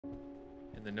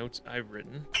in the notes I've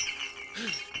written.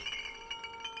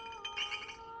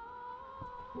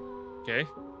 Okay.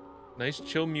 Nice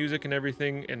chill music and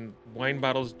everything, and wine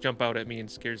bottles jump out at me and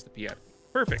scares the pee out of me.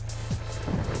 Perfect.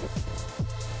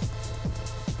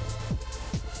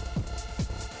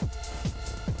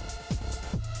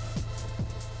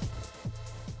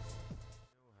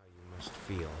 How you must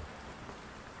feel.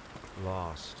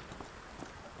 Lost.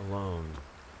 Alone.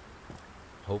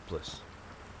 Hopeless.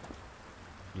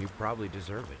 You probably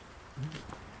deserve it.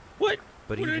 What?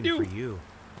 But What did I even do? for you,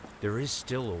 there is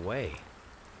still a way.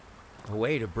 A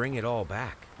way to bring it all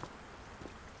back.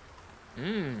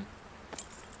 Mmm.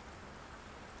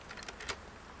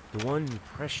 The one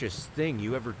precious thing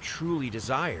you ever truly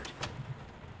desired.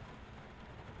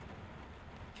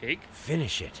 Cake?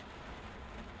 Finish it.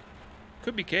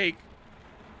 Could be cake.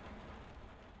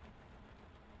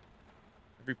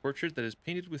 Every portrait that is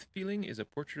painted with feeling is a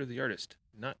portrait of the artist,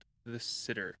 not the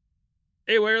sitter.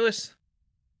 Hey, Wireless.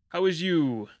 How is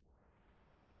you?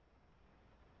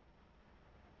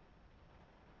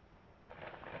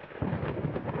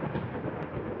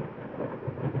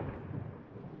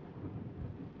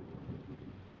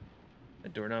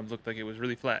 That doorknob looked like it was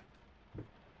really flat.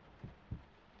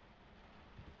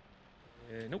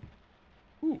 Nope.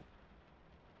 Ooh.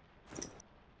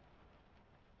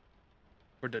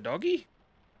 For the doggy?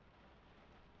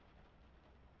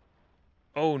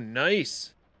 Oh,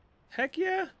 nice. Heck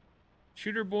yeah.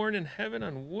 Shooter born in heaven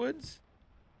on woods.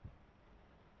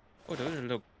 Oh, those are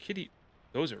little kitty.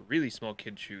 Those are really small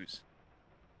kid shoes.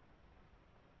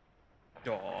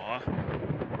 Aw.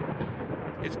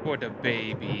 It's for the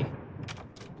baby.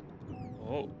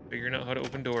 Oh, figuring out how to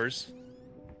open doors.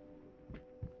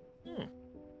 Oh,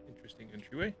 interesting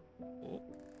entryway. Oh,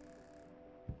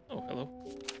 oh, hello.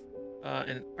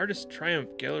 An Artist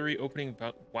Triumph Gallery opening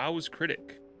wows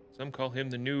critic. Some call him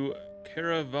the new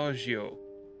Caravaggio.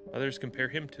 Others compare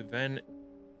him to Van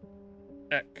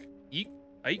Eyck?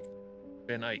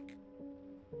 Van Eyck.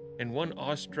 And one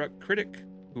awestruck critic,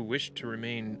 who wished to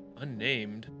remain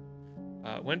unnamed,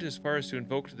 went as far as to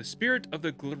invoke the spirit of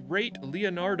the great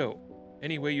Leonardo.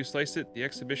 Any way you slice it, the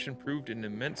exhibition proved an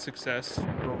immense success.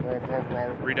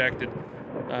 Redacted.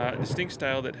 Distinct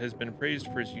style that has been praised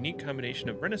for its unique combination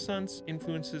of Renaissance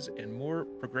influences and more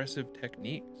progressive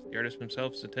techniques. The artist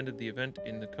himself attended the event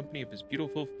in the company of his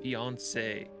beautiful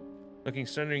fiancée. Looking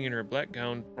stunning in her black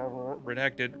gown,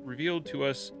 redacted, revealed to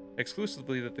us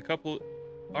exclusively that the couple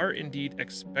are indeed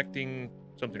expecting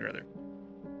something or other.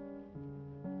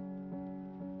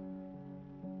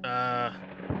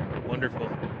 Wonderful.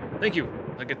 Thank you.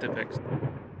 I'll get that fixed.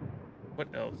 What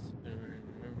else?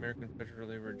 American Federal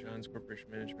Labor, John's Corporation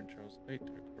Management, Charles White,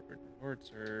 corporate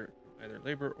reports are either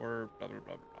labor or blah, blah,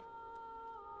 blah, blah, blah.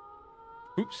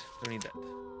 Oops, don't need that.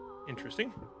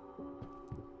 Interesting.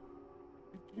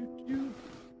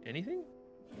 Anything?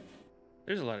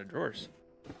 There's a lot of drawers.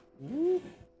 Ooh.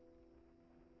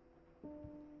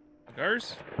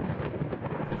 Cigars?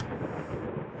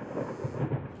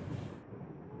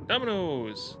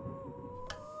 Dominoes!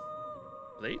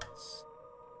 Plates?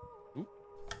 Ooh.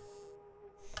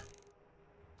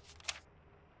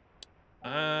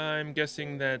 I'm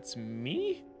guessing that's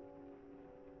me?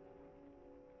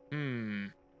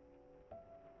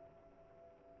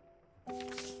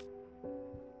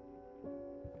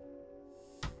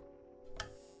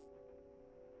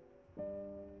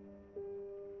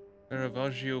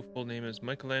 Caravaggio, full name is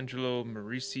Michelangelo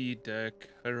Merisi da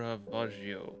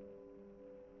Caravaggio.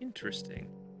 Interesting.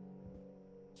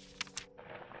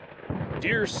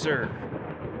 Dear Sir,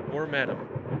 or Madam,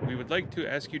 we would like to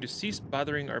ask you to cease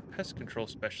bothering our pest control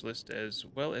specialist, as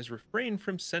well as refrain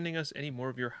from sending us any more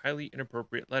of your highly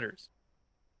inappropriate letters.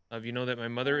 You know that my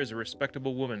mother is a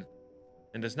respectable woman,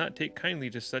 and does not take kindly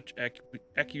to such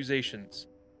accusations.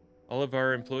 All of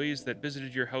our employees that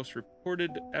visited your house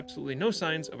reported absolutely no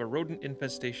signs of a rodent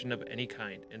infestation of any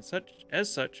kind, and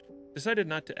as such, decided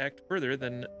not to act further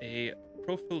than a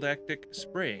prophylactic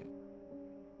spraying.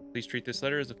 Please treat this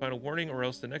letter as a final warning, or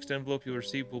else the next envelope you'll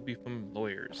receive will be from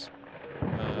lawyers.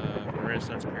 From the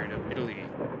Renaissance period of Italy.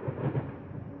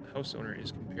 The house owner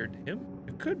is compared to him?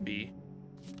 It could be.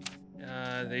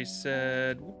 They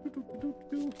said...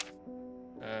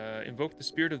 invoke the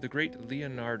spirit of the great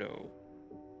Leonardo.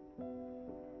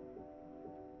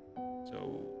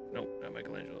 So, no, not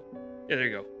Michelangelo. Yeah, there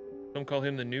you go. Some call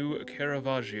him the new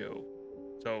Caravaggio.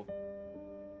 So,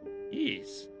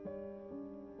 yes.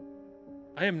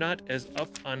 I am not as up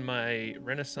on my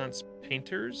Renaissance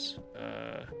painters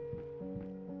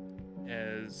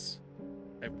as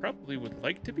I probably would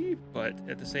like to be, but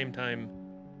at the same time,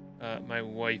 my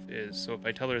wife is. So if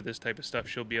I tell her this type of stuff,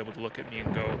 she'll be able to look at me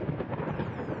and go,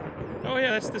 Oh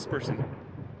yeah, that's this person.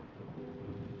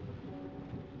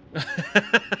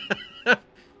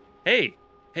 Hey,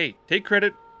 hey, take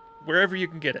credit wherever you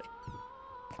can get it.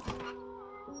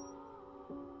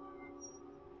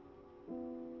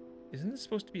 Isn't this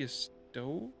supposed to be a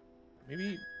stove?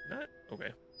 Maybe not?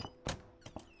 Okay.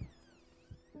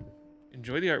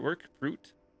 Enjoy the artwork.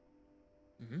 Fruit.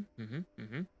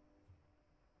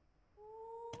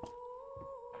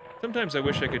 Sometimes I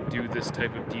wish I could do this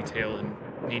type of detail in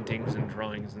paintings and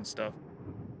drawings and stuff.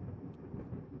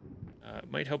 It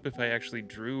might help if I actually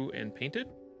drew and painted.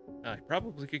 I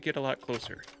probably could get a lot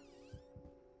closer.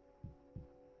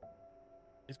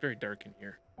 It's very dark in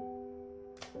here.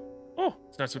 Oh,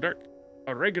 it's not so dark.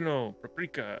 Oregano,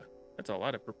 paprika. That's a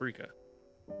lot of paprika.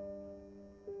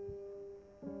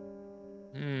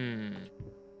 Hmm.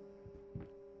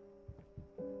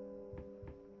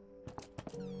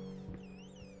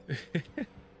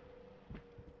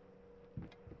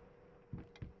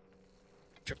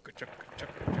 Chugga, chugga,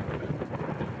 chugga, chugga.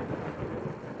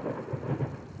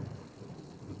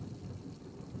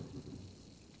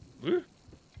 Woo.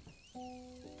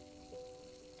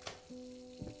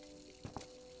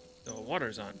 The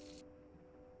water's on.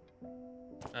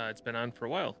 It's been on for a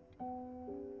while.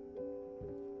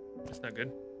 That's not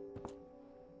good.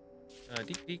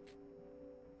 Deek deek.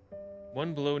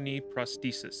 One below knee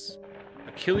prosthesis.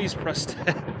 Achilles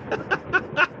prosthetic.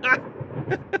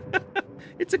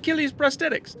 It's Achilles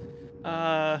prosthetics.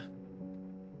 How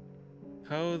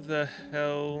the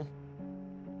hell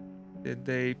did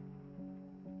they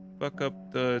fuck up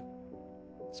the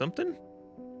something?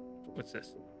 What's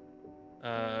this?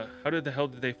 How did the hell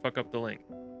did they fuck up the link?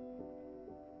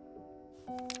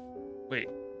 Wait,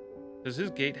 does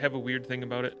his gate have a weird thing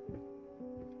about it?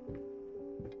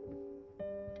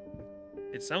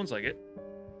 It sounds like it.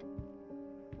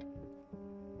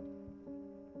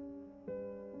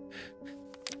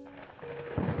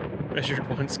 Measured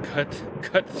once, cut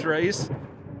thrice,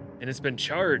 and it's been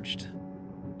charged.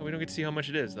 Oh, we don't get to see how much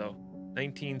it is, though.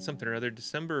 19 something or other.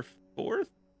 December 4th?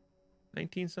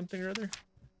 19 something or other?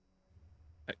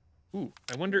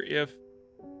 I wonder if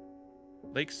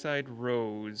Lakeside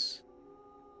Rose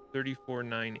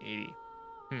 34,980.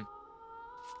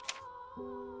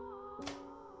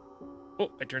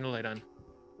 Oh, I turned the light on.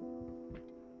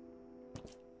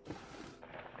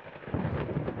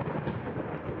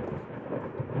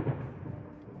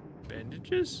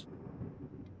 Bandages?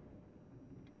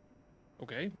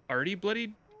 Okay. Already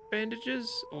bloodied bandages?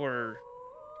 Or...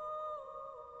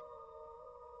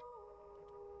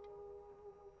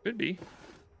 could be.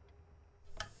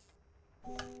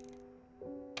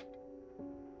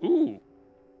 Ooh.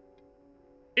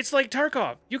 It's like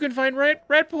Tarkov. You can find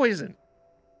rat poison.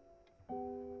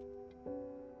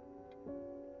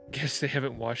 Guess they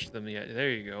haven't washed them yet.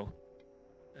 There you go.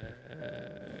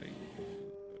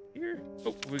 Here.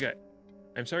 Oh, we got...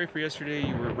 I'm sorry for yesterday.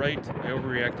 You were right. I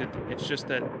overreacted. It's just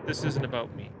that this isn't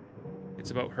about me.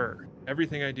 It's about her.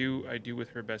 Everything I do with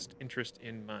her best interest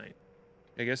in mind.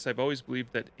 I guess I've always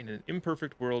believed that in an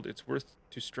imperfect world, it's worth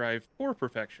to strive for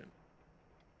perfection.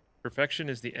 Perfection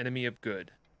is the enemy of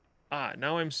good. Ah,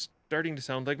 now I'm starting to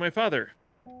sound like my father.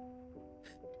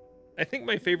 I think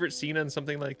my favorite scene on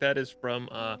something like that is from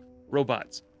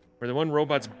Robots, where the one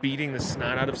robot's beating the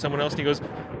snot out of someone else, and he goes,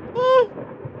 "Oh,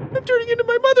 I'm turning into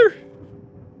my mother."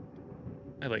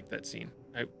 I like that scene.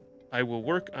 I will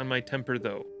work on my temper,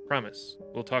 though. Promise.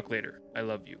 We'll talk later. I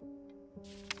love you.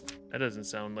 That doesn't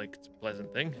sound like it's a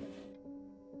pleasant thing.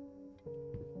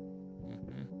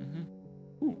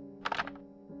 Ooh.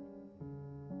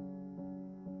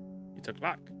 It's a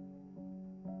clock.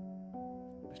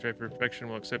 I strive for perfection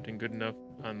while accepting good enough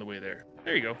on the way there.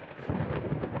 There you go.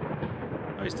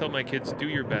 I always tell my kids, do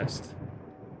your best.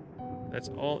 That's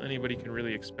all anybody can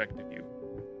really expect of you.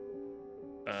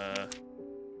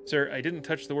 Sir, I didn't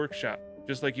touch the workshop,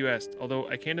 just like you asked, although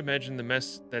I can't imagine the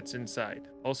mess that's inside.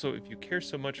 Also, if you care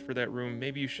so much for that room,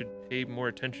 maybe you should pay more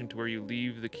attention to where you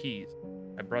leave the keys.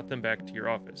 I brought them back to your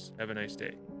office. Have a nice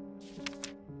day.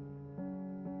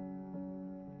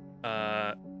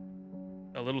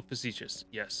 A little facetious.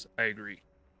 Yes, I agree.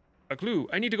 A clue.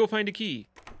 I need to go find a key.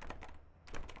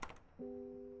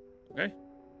 Okay.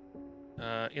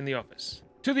 In the office.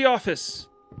 To the office!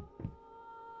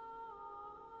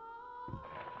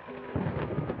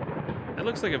 That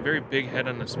looks like a very big head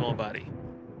on a small body.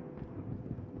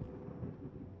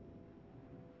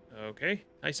 Okay.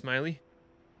 Hi, Smiley.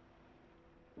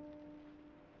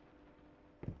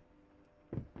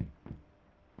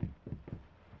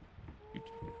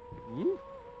 Ooh.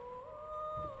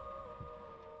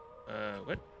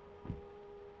 What?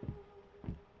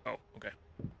 Oh, okay.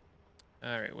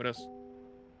 Alright, what else?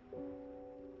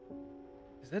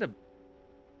 that a...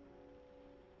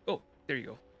 Oh, there you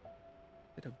go.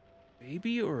 Is that a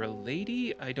baby or a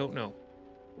lady? I don't know.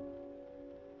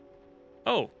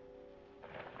 Oh.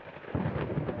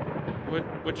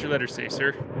 What's your letter say,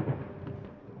 sir?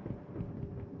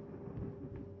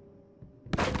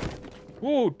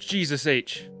 Whoa, Jesus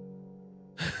H.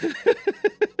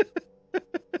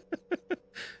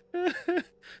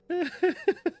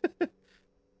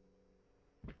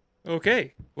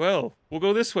 Okay, well, we'll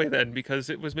go this way then, because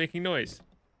it was making noise.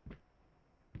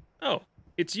 Oh,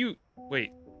 it's you.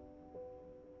 Wait.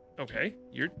 Okay,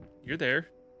 you're there.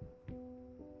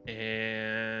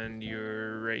 And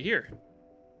you're right here.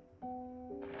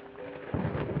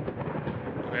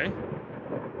 Okay.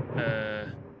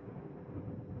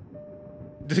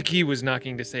 The key was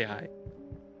knocking to say hi.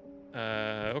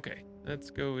 Okay. Let's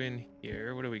go in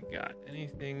here. What do we got?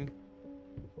 Anything?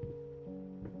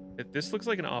 This looks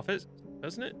like an office,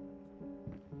 doesn't it?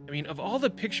 I mean, of all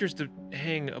the pictures to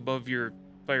hang above your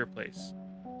fireplace,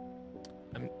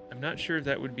 I'm not sure if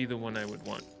that would be the one I would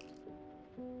want.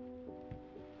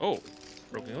 Oh,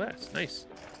 broken glass. Nice.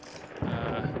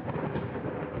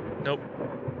 Nope.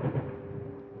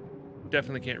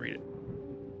 Definitely can't read it.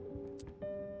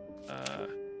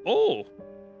 Oh!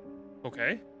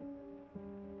 Okay.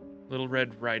 Little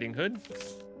Red Riding Hood.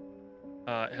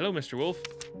 Hello, Mr. Wolf.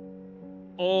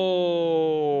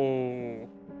 Oh.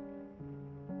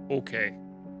 Okay.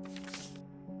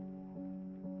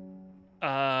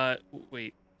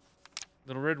 Wait.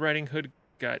 Little Red Riding Hood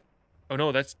got... Oh no,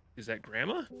 is that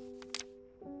Grandma?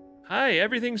 Hi,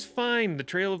 everything's fine. The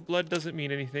trail of blood doesn't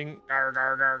mean anything. Gar,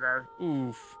 gar, gar, gar.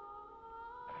 Oof.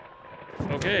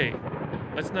 Okay.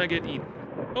 Let's not get eaten.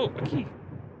 Oh, a key.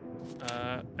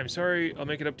 I'm sorry. I'll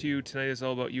make it up to you. Tonight is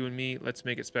all about you and me. Let's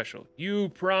make it special. You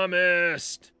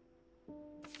promised!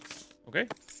 Okay.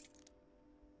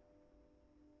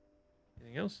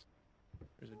 Anything else?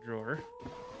 There's a drawer.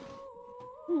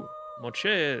 Ooh,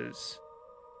 Moches.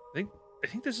 I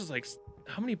think this is like...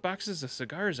 How many boxes of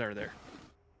cigars are there?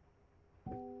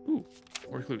 Ooh,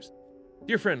 more clues.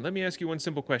 Dear friend, let me ask you one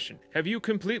simple question. Have you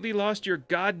completely lost your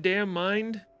goddamn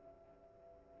mind?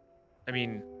 I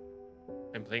mean,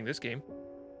 I'm playing this game.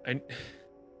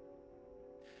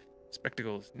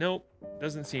 Spectacles. Nope,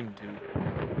 doesn't seem to.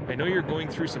 I know you're going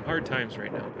through some hard times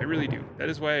right now. I really do. That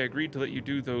is why I agreed to let you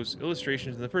do those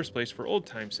illustrations in the first place for old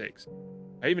time's sakes.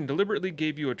 I even deliberately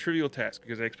gave you a trivial task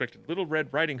because I expected Little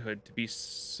Red Riding Hood to be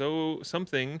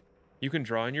something you can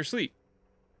draw in your sleep.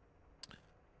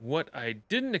 What I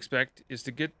didn't expect is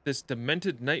to get this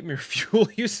demented nightmare fuel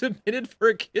you submitted for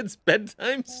a kid's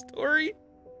bedtime story.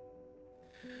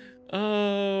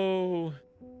 Oh,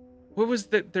 what was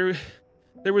that? There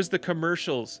was the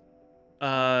commercials,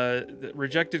 the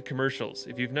rejected commercials.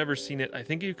 If you've never seen it, I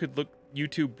think you could look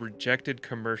YouTube rejected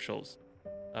commercials.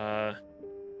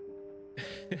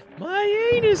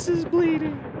 My anus is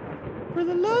bleeding. For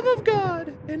the love of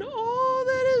God and all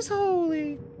that is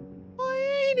holy,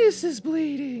 my anus is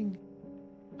bleeding.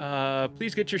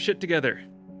 Please get your shit together.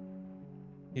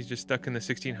 He's just stuck in the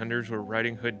 1600s where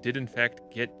Riding Hood did in fact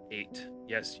get ate.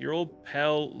 Yes, your old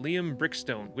pal Liam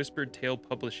Brickstone, Whispered Tale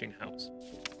Publishing House.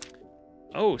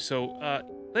 Oh, so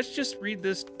let's just read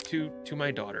this to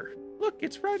my daughter. Look,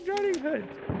 it's Red Riding Hood.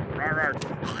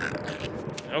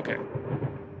 Okay.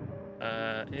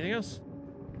 Anything else?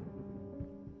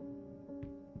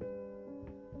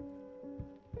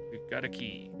 We've got a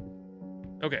key.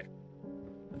 Okay.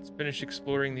 Let's finish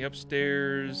exploring the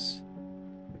upstairs.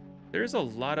 There's a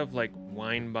lot of, like,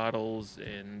 wine bottles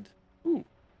and... Ooh.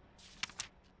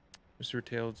 Mr.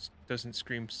 Tales doesn't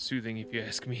scream soothing if you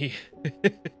ask me.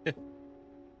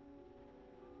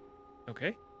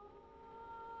 Okay.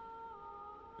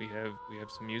 We have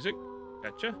some music.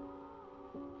 Gotcha.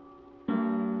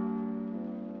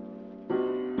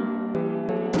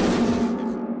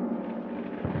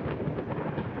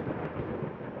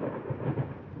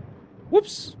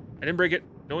 Whoops! I didn't break it.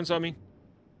 No one saw me.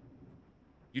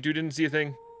 You two didn't see a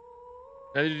thing.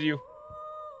 Neither did you.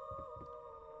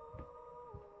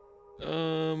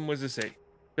 What does it say?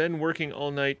 Been working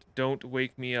all night. Don't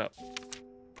wake me up.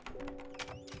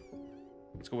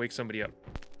 Let's go wake somebody up.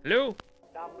 Hello?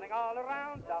 Stumbling all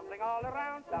around, stumbling all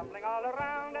around, stumbling all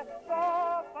around.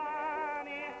 So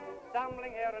funny.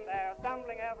 Stumbling here and there,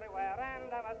 stumbling everywhere,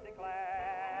 and I must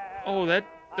declare. Oh, that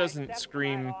doesn't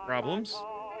scream problems.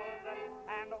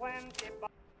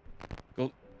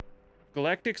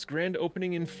 Galactic's grand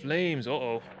opening in flames.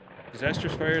 Uh-oh.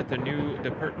 Disastrous fire at the new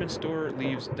department store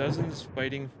leaves dozens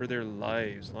fighting for their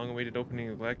lives. Long-awaited opening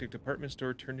of the Galactic department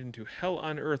store turned into hell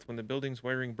on Earth when the building's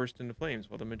wiring burst into flames.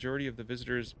 While the majority of the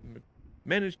visitors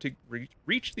managed to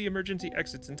reach the emergency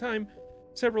exits in time,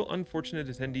 Several unfortunate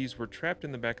attendees were trapped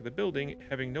in the back of the building,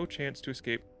 having no chance to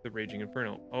escape the raging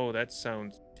inferno. Oh, that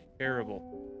sounds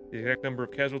terrible. The exact number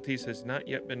of casualties has not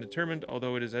yet been determined,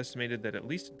 although it is estimated that at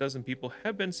least a dozen people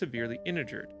have been severely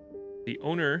injured. The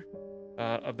owner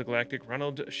of the Galactic,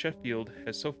 Ronald Sheffield,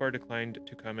 has so far declined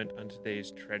to comment on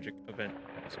today's tragic event.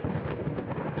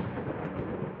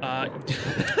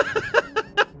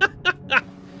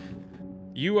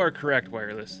 You are correct,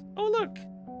 Wireless. Oh, look.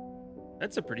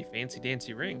 That's a pretty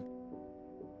fancy-dancy ring.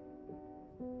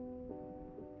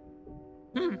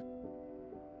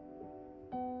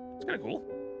 It's kind of cool.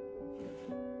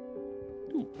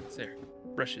 Ooh, what's there?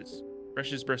 Brushes.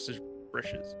 Brushes, brushes,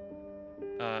 brushes.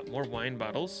 More wine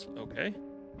bottles. Okay.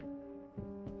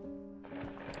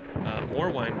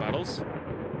 More wine bottles.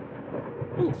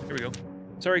 Ooh, here we go.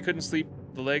 Sorry, couldn't sleep.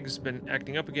 The leg's been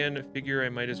acting up again. Figure I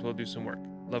might as well do some work.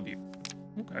 Love you.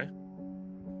 Okay.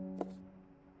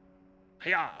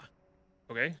 Hiya!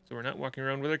 Okay, so we're not walking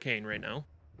around with our cane right now.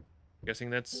 Guessing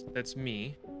that's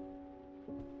me.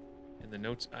 And the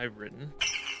notes I've written.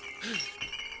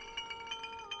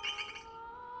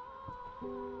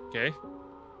 Okay.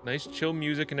 Nice chill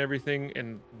music and everything,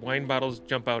 and wine bottles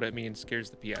jump out at me and scares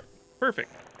the pee out of me.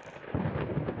 Perfect.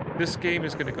 This game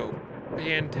is gonna go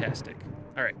fantastic.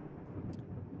 Alright.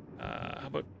 How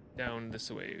about down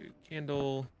this way?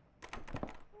 Candle.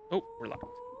 Oh, we're locked.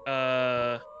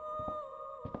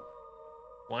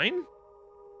 Wine?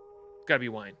 It's gotta be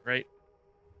wine, right?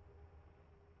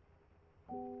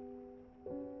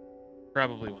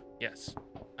 Probably wine. Yes,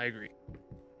 I agree.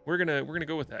 We're gonna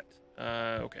go with that.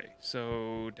 Okay,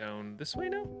 so down this way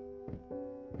now?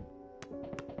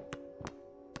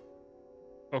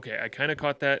 Okay, I kind of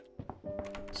caught that,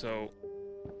 so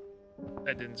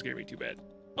that didn't scare me too bad.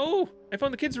 Oh, I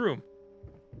found the kids' room.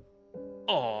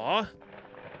 Aw.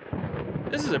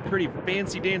 This is a pretty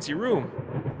fancy-dancy room.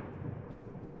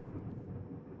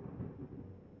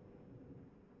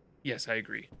 Yes, I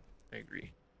agree. I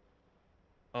agree.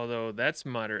 Although, that's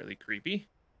moderately creepy.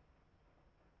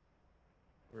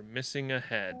 We're missing a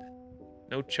head.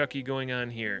 No Chucky going on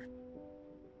here.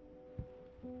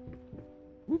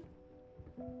 Whoop.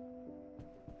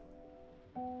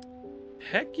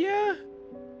 Heck yeah!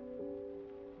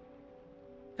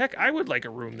 Heck, I would like a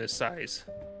room this size.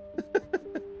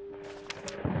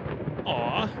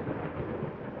 Aw.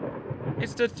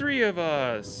 It's the three of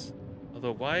us.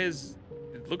 Although, why is...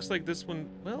 It looks like this one...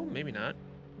 Well, maybe not.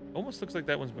 Almost looks like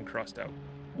that one's been crossed out.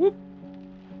 Whoop!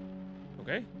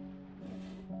 Okay.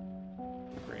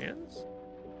 Brands?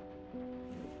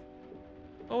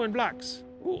 Oh, and blocks.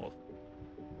 Cool.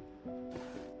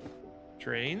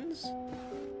 Trains?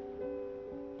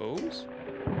 Bows?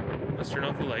 Let's turn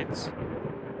off the lights.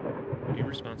 Be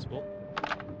responsible.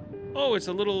 Oh, it's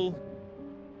a little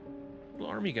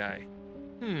army guy.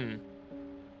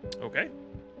 Okay.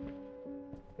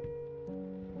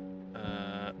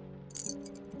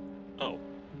 Oh.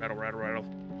 Rattle, rattle, rattle.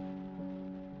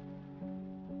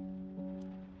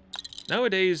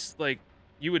 Nowadays, like,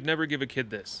 you would never give a kid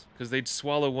this, because they'd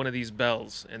swallow one of these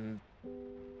bells, and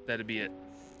that'd be it.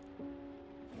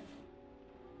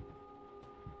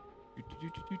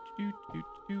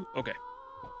 Okay.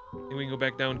 I think we can go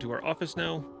back down to our office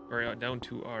now, or down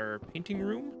to our painting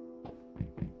room.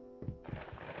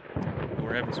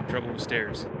 We're having some trouble with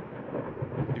stairs.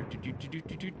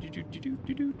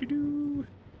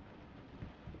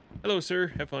 Hello,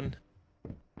 sir. Have fun.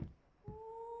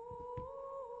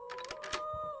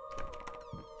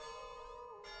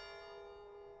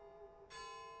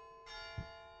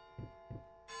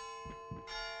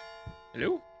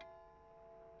 Hello?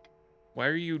 Why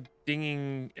are you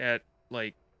dinging at,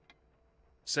 like,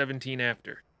 17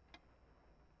 after?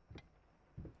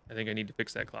 I think I need to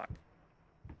fix that clock.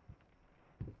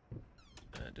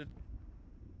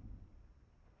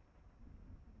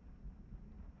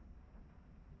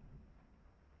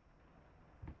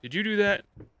 Did you do that?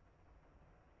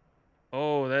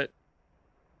 Oh, that...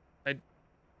 I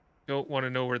don't want to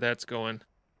know where that's going.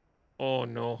 Oh,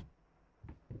 no.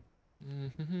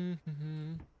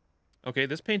 Okay,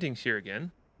 this painting's here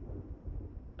again.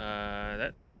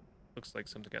 That looks like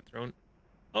something got thrown.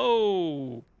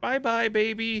 Oh, bye-bye,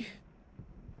 baby.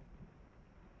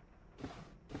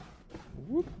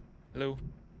 Whoop. Hello.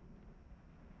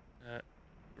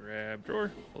 Grab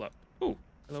drawer. Pull up. Oh,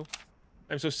 hello.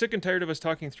 I'm so sick and tired of us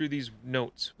talking through these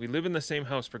notes. We live in the same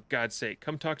house, for God's sake.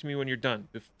 Come talk to me when you're done,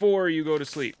 before you go to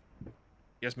sleep.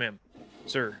 Yes, ma'am.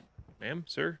 Sir. Ma'am?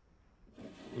 Sir?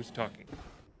 Who's talking?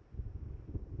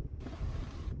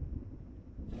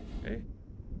 Okay.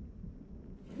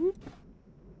 Whoop.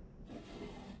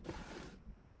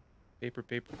 Paper,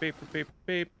 paper, paper, paper,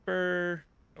 paper.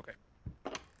 Okay.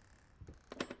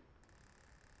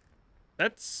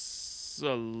 That's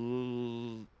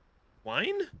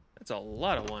wine? That's a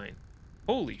lot of wine.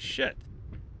 Holy shit.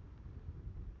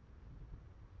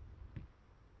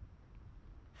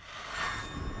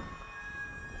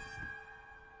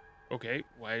 Okay,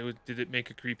 why did it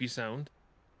make a creepy sound?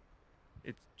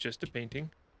 It's just a painting.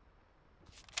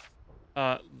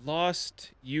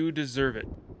 Lost, you deserve it.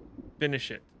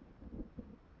 Finish it.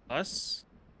 Us?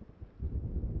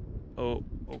 Oh,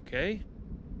 okay.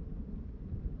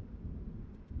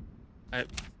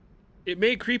 It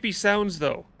made creepy sounds,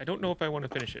 though. I don't know if I want to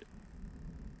finish it.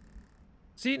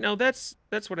 See, now that's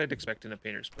what I'd expect in a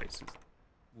painter's place.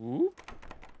 Woo.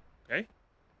 Okay.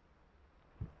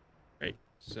 Right,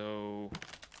 so...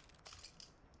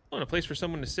 Oh, and a place for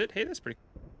someone to sit. Hey, that's pretty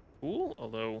cool,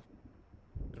 although...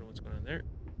 I don't know what's going on there.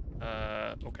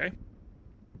 Okay.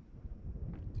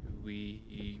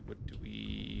 What do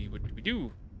we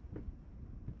do?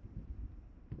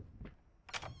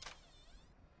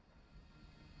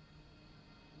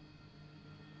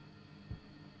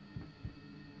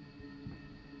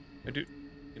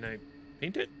 Can I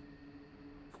paint it?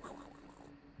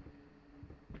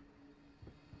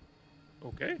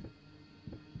 Okay.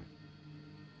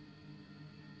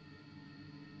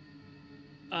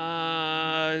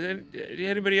 Did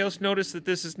anybody else notice that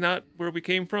this is not where we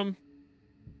came from?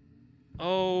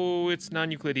 Oh, it's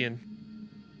non-Euclidean.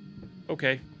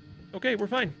 Okay. Okay, we're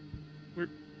fine.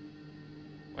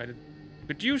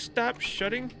 Could you stop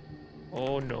shutting?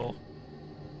 Oh, no.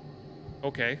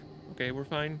 Okay. Okay, we're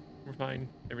fine. We're fine.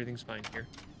 Everything's fine here.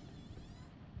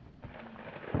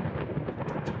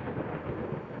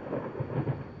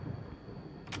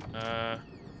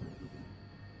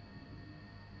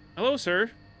 Hello,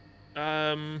 sir.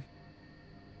 Oh,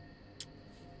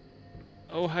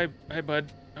 hi,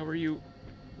 bud. How are you?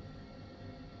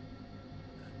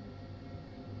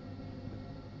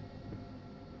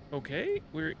 Okay,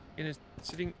 we're in a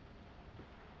sitting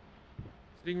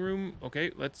room.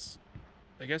 Okay, let's,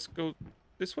 I guess, go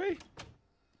this way.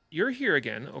 You're here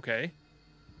again. Okay.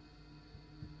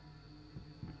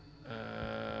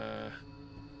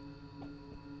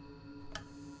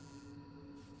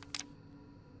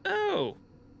 Oh,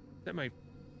 is that my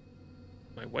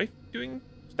wife doing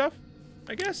stuff?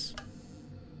 I guess.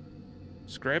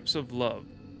 Scraps of love.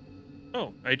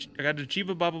 Oh, I got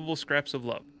achievable scraps of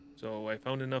love. So I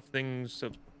found enough things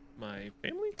of my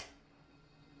family.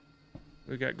 What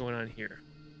we got going on here?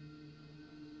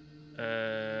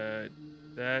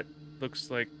 That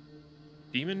looks like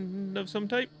demon of some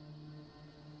type.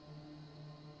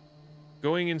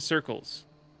 Going in circles.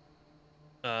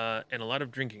 And a lot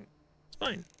of drinking. It's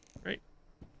fine, right?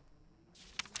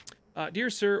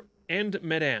 Dear sir and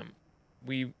madame,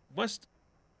 we must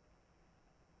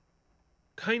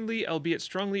kindly, albeit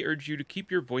strongly, urge you to keep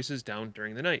your voices down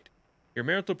during the night. Your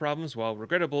marital problems, while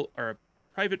regrettable, are a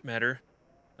private matter.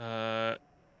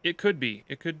 It could be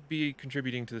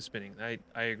contributing to the spinning. I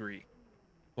agree.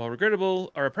 While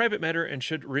regrettable, are a private matter and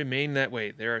should remain that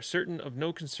way. They are certainly of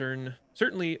no concern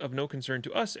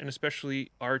to us and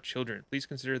especially our children. Please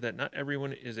consider that not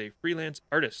everyone is a freelance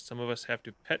artist. Some of us have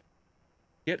to pet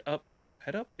up.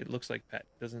 It looks like pet.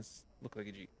 Doesn't look like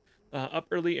a G. Up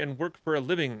early and work for a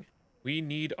living. We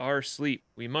need our sleep.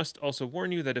 We must also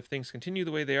warn you that if things continue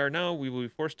the way they are now, we will be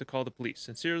forced to call the police.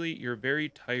 Sincerely, your very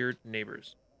tired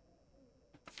neighbors.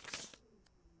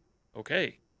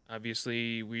 Okay.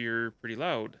 Obviously, we're pretty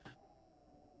loud.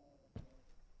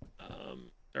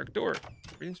 Dark door.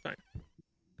 Everything's fine.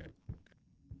 Okay.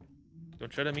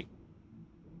 Don't shut at me.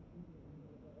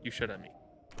 You shut at me.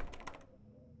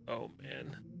 Oh,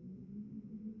 man.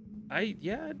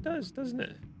 Yeah, it does, doesn't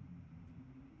it?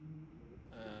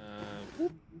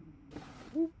 Whoop.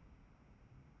 Whoop.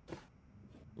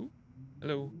 Ooh,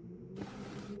 hello.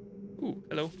 Ooh,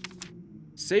 hello.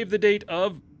 Save the date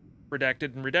of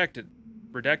redacted and redacted.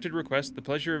 Redacted request the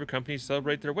pleasure of a company to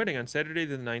celebrate their wedding on Saturday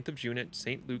the 9th of June at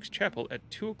St. Luke's Chapel at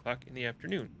 2 o'clock in the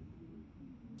afternoon.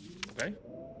 Okay.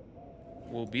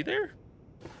 We'll be there?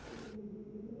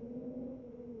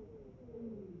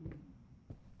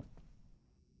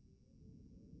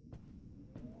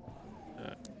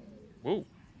 Whoa.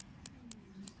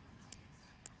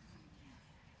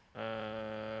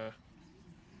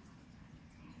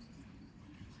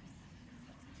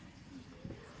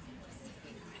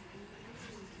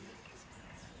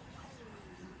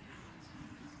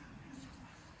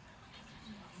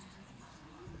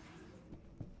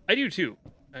 I do too,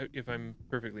 if I'm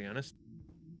perfectly honest.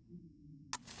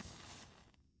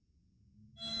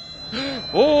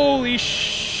 Holy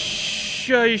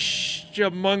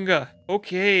shamunga.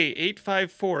 Okay,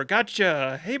 854.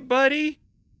 Gotcha. Hey, buddy.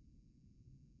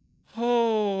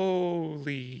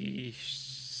 Holy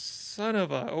son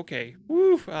of a... Okay.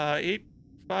 Woo.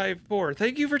 854.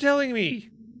 Thank you for telling me.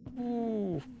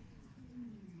 Ooh.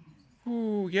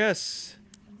 Ooh, yes.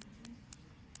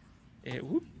 And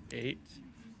whoop. 8.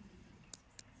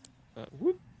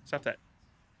 Whoop. Stop that.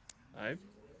 5.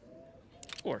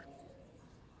 4.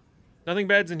 Nothing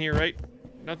bad's in here, right?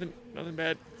 Nothing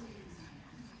bad.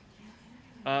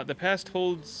 The past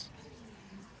holds...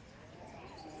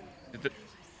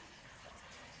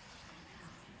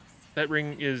 That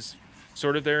ring is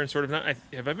sort of there and sort of not.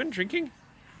 Have I been drinking?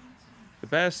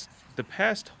 The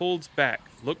past holds back.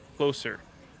 Look closer.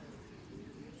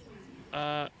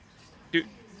 Dude.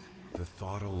 The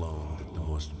thought alone that the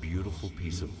most beautiful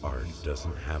piece of art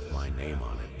doesn't have my name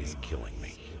on it is killing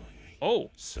me. Oh.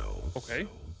 So. Okay.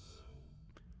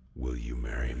 Will you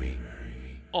marry me?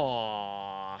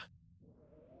 Aww.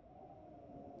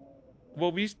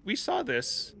 Well, we saw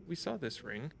this. We saw this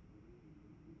ring.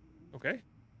 Okay.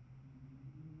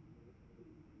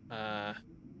 That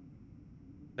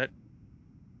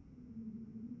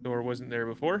door wasn't there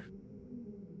before.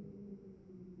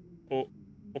 Oh,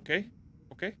 okay.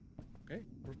 Okay. Okay,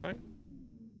 we're fine.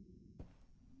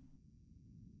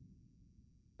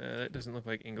 That doesn't look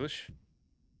like English.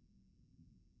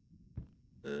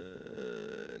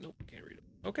 Nope, can't read it.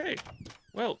 Okay.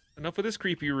 Well, enough of this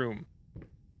creepy room.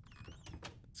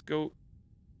 Let's go.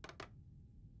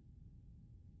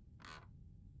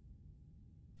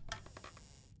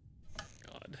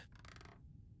 God.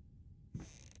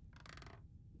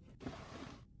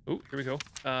 Oh, here we go.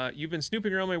 You've been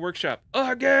snooping around my workshop.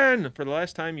 Again! For the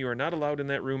last time, you are not allowed in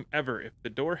that room ever. If the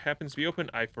door happens to be open,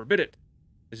 I forbid it.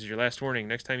 This is your last warning.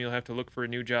 Next time you'll have to look for a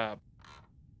new job.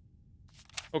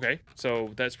 Okay,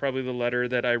 so that's probably the letter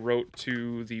that I wrote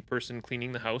to the person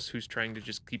cleaning the house who's trying to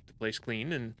just keep the place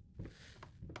clean, and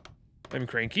I'm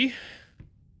cranky.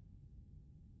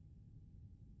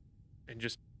 And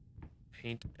just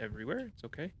paint everywhere. It's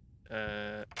okay.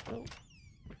 Oh.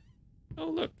 Oh,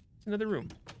 look. It's another room.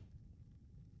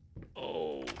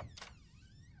 Oh.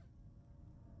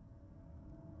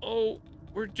 Oh,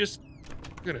 we're just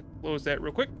gonna close that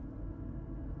real quick.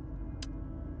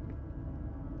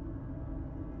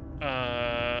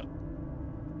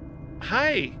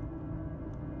 Hi.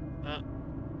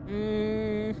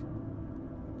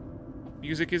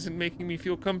 Music isn't making me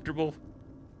feel comfortable.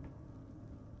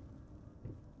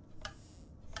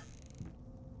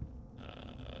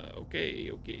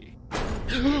 Okay, okay.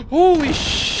 Holy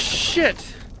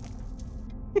shit!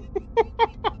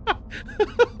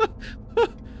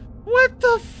 What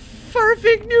the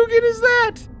farfig nougat is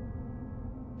that?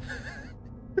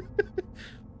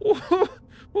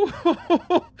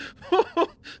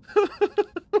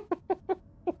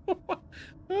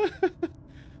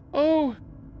 Oh,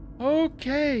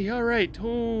 okay, all right.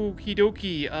 Okie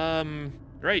dokie.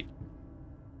 Right.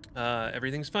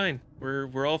 Everything's fine.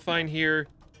 We're all fine here.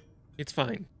 It's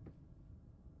fine.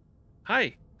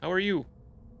 Hi, how are you?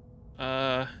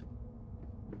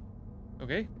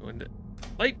 Okay, go into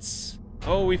lights.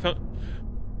 Oh, we found...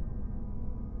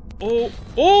 Oh,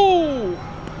 oh!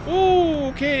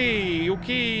 Okay,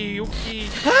 okay, okay.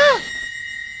 Ah!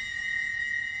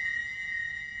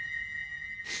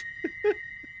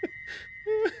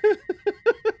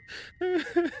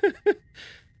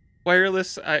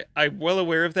 Wireless, I'm well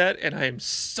aware of that, and I am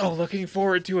so looking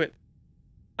forward to it.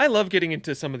 I love getting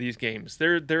into some of these games.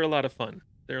 They're a lot of fun.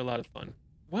 They're a lot of fun.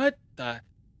 What the...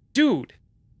 Dude!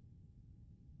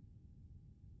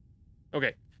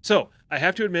 Okay, so, I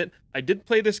have to admit, I did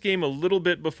play this game a little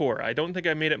bit before. I don't think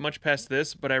I made it much past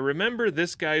this, but I remember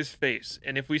this guy's face.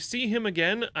 And if we see him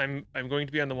again, I'm going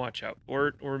to be on the watch out.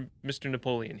 Or Mr.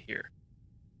 Napoleon here.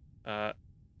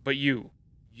 But you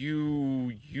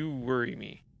worry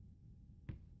me.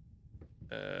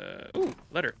 Ooh,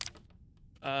 letter.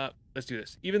 Let's do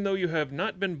this. Even though you have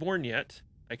not been born yet,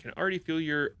 I can already feel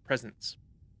your presence.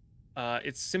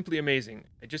 It's simply amazing.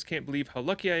 I just can't believe how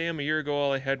lucky I am. A year ago,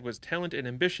 all I had was talent and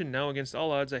ambition. Now, against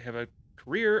all odds, I have a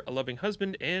career, a loving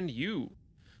husband, and you.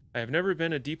 I have never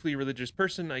been a deeply religious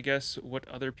person. I guess what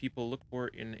other people look for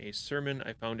in a sermon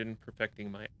I found in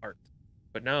perfecting my art.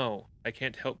 But now, I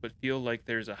can't help but feel like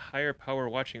there's a higher power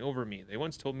watching over me. They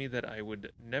once told me that I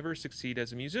would never succeed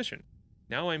as a musician.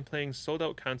 Now I'm playing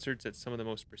sold-out concerts at some of the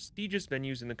most prestigious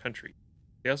venues in the country.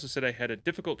 They also said I had a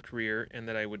difficult career and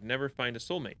that I would never find a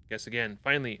soulmate. Guess again.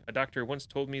 Finally, a doctor once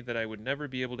told me that I would never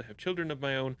be able to have children of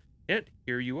my own, yet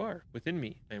here you are, within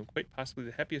me. I am quite possibly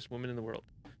the happiest woman in the world.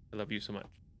 I love you so much.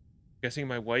 Guessing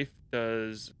my wife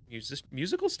does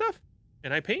musical stuff?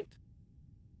 And I paint?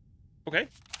 Okay.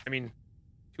 I mean,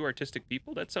 two artistic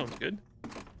people? That sounds good.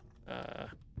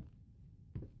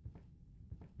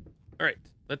 All right,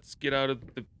 let's get out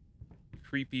of the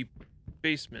creepy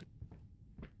basement.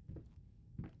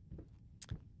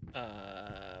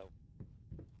 All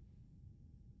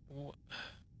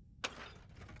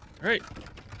right.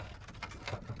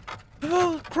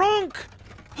 Oh, Kronk!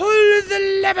 Pull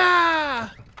the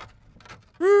lever!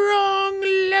 Wrong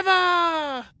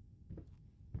lever!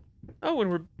 Oh,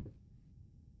 and we're...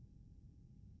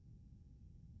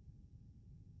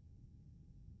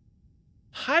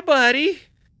 Hi, buddy.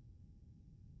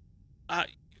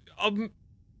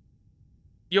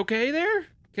 You okay there?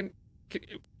 Can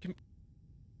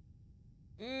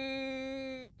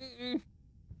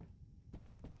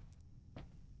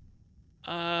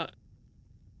I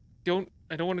don't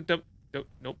want to dump.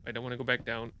 Nope, I don't want to go back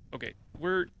down. Okay,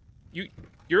 you're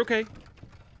okay.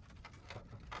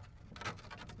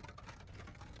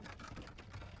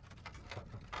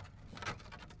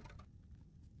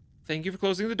 Thank you for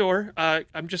closing the door.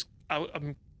 I'm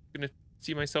gonna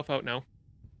see myself out now.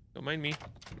 Don't mind me.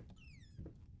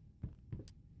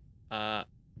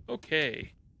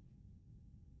 Okay.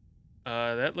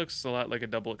 That looks a lot like a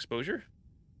double exposure.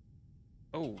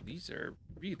 Oh, these are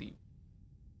really...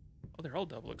 Oh, they're all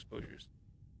double exposures.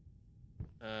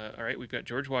 All right, we've got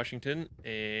George Washington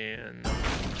and...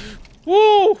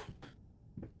 Whoa!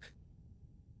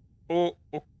 Oh.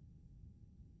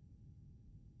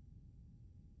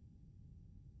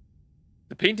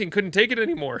 The painting couldn't take it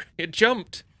anymore. It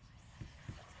jumped.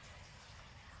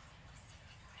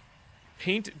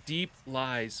 Paint deep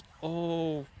lies.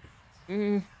 Oh.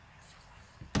 Now,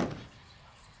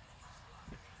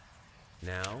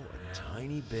 a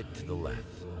tiny bit to the left.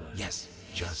 Yes,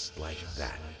 just like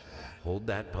that. Hold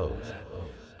that pose.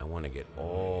 I want to get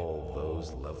all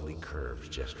those lovely curves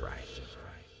just right.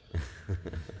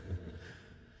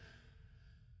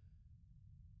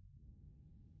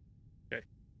 Okay.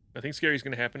 Nothing scary is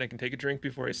going to happen. I can take a drink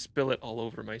before I spill it all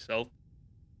over myself.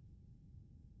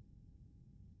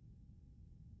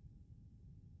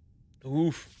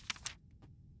 Oof.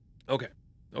 Okay.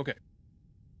 Okay.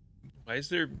 Why is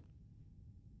there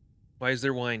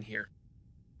wine here?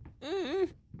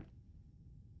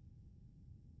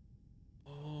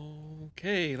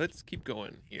 Okay, let's keep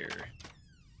going here.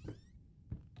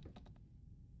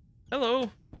 Hello.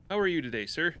 How are you today,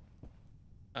 sir?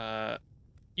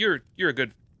 You're a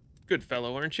good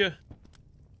fellow, aren't you?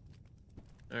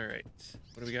 All right.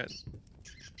 What do we got?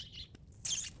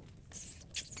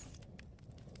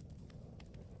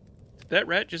 That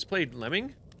rat just played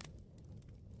Lemming?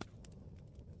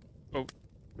 Oh.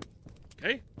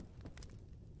 Okay.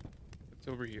 What's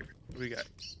over here? What do we got?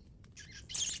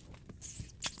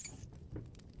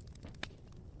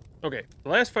 Okay. The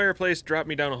last fireplace dropped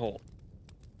me down a hole.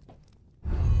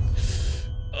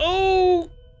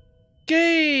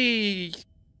 Okay.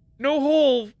 No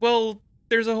hole. Well,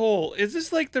 there's a hole. Is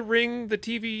this like The Ring, the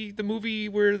TV, the movie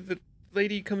where the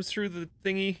lady comes through the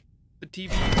thingy? The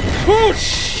TV? Oh,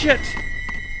 shit!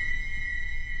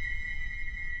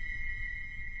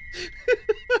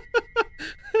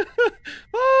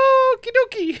 Oh, okie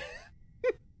dokie.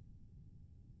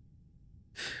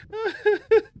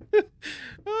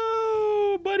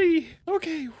 Oh, buddy.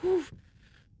 Okay. Whew.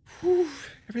 Whew.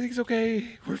 Everything's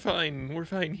okay. We're fine. We're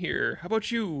fine here. How about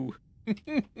you?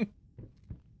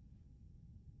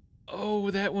 Oh,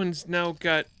 that one's now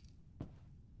got,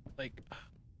 like,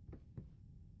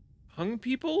 hung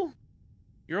people?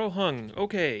 You're all hung.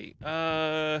 Okay.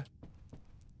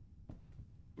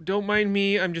 Don't mind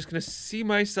me. I'm just gonna see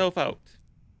myself out.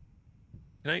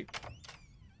 Can I?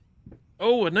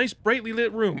 Oh, a nice brightly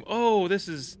lit room. Oh, this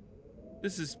is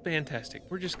fantastic.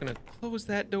 We're just gonna close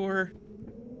that door.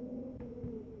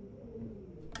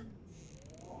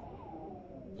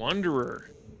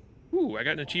 Wanderer. Ooh, I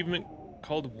got an achievement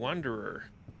called Wanderer.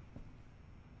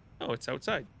 Oh, it's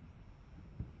outside.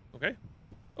 Okay.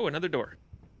 Oh, another door.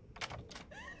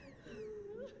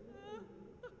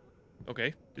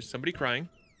 Okay, there's somebody crying.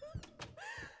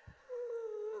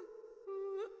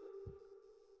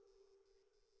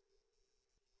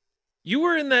 You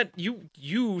were in that,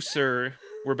 you, sir,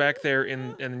 were back there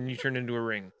and then you turned into a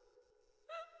ring.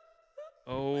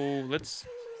 Oh, let's...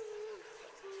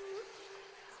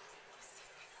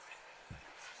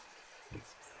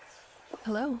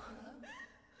 Hello.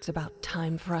 It's about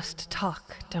time for us to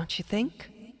talk, don't you think?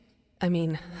 I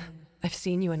mean, I've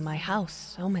seen you in my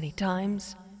house so many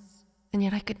times, and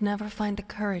yet I could never find the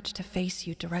courage to face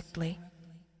you directly.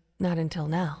 Not until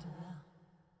now.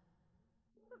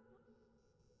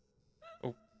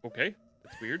 Oh, okay.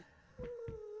 That's weird.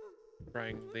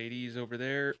 Crying ladies over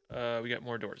there. We got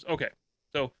more doors. Okay,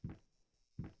 so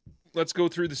let's go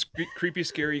through this creepy,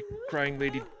 scary, crying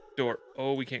lady door.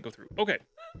 Oh, we can't go through. Okay.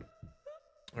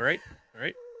 All right. All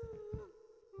right.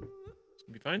 It's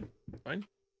gonna be fine. Fine.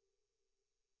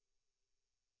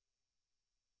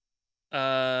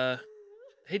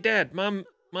 Hey, Dad. Mom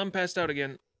passed out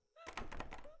again.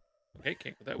 Okay,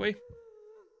 can't go that way.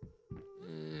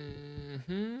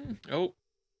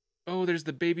 Oh, there's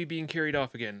the baby being carried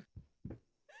off again.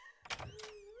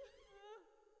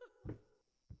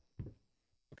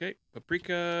 Okay,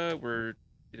 paprika. We're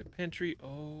in a pantry.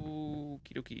 Oh,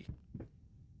 okie dokie.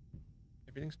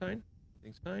 Everything's fine.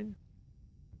 Everything's fine.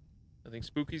 Nothing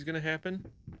spooky's gonna happen.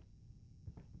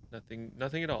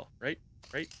 Nothing at all. Right?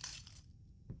 Right?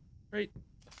 Right?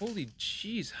 Holy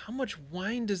jeez, how much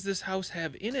wine does this house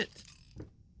have in it?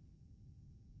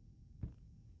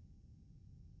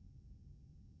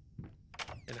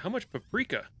 And how much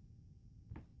paprika?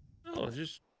 Oh,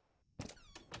 just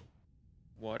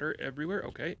water everywhere.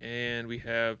 Okay, and we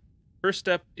have... First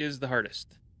step is the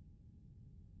hardest.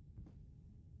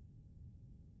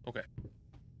 Okay.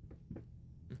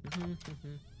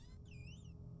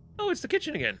 Oh, it's the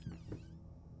kitchen again.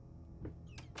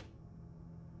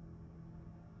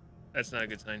 That's not a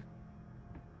good sign.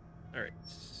 All right.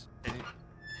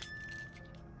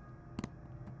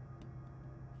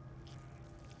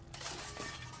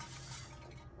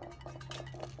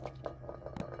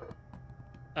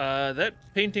 That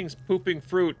painting's pooping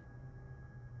fruit.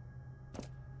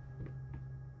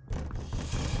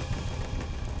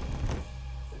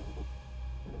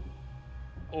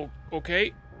 Oh,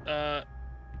 okay.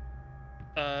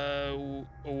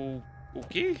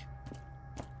 Okay.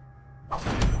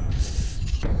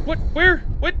 What? Where?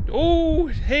 What? Oh,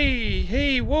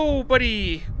 hey, whoa,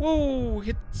 buddy. Whoa,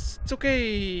 it's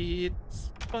okay.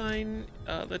 It's fine.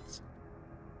 Let's...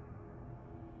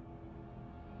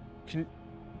 Can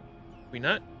we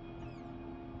not?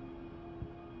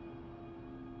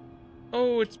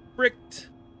 Oh, it's bricked.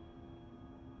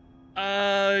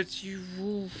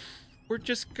 We're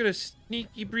just gonna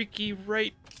sneaky breaky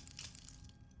right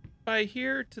by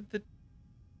here to the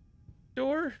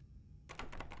door.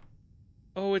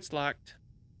 Oh, it's locked.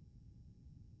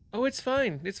 Oh, it's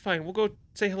fine. It's fine. We'll go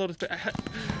say hello to...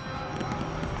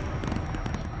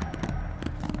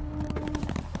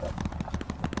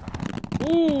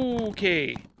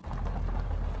 Okay.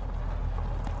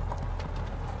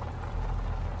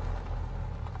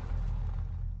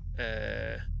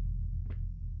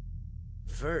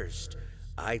 First,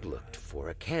 I looked for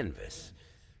a canvas.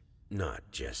 Not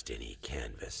just any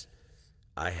canvas.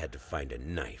 I had to find a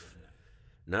knife.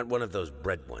 Not one of those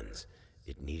bread ones.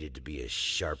 It needed to be as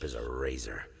sharp as a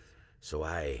razor. So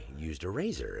I used a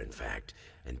razor, in fact,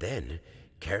 and then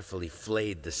carefully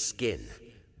flayed the skin.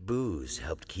 Booze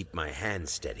helped keep my hand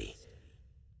steady.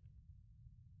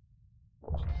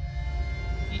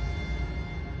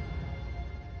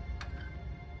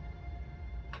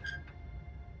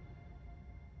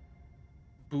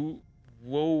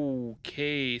 Whoa,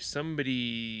 okay,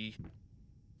 somebody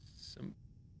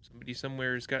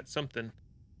somewhere's got something.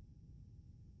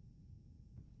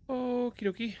 Okie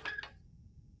dokie.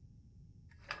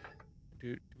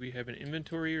 Do we have an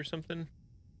inventory or something?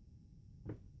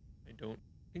 I don't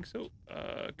think so.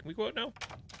 Can we go out now?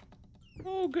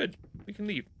 Oh, good. We can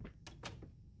leave.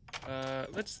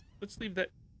 Let's leave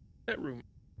that room.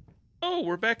 Oh,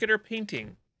 we're back at our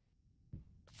painting.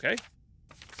 Okay.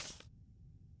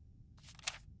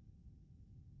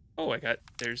 Oh,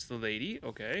 there's the lady.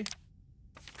 Okay.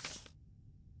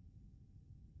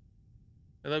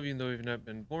 I love you, though you've not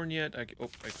been born yet. Oh,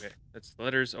 okay. That's the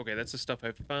letters. Okay, that's the stuff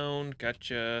I've found.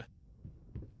 Gotcha.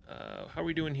 How are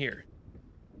we doing here?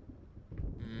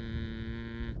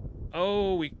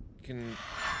 Oh, we can...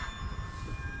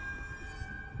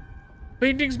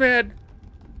 Painting's mad.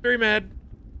 Very mad.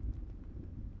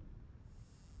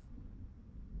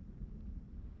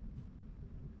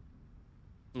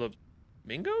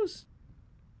 Flamingos?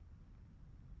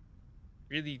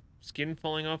 Really skin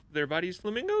falling off their bodies,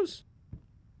 flamingos?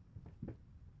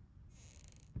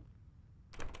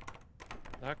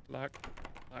 Locked.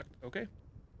 Okay.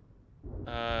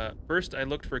 First I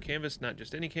looked for a canvas, not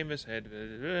just any canvas. I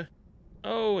had...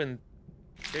 Oh, and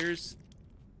there's...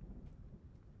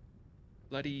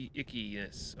 bloody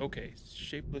ickiness. Okay,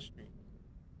 shapeless dream.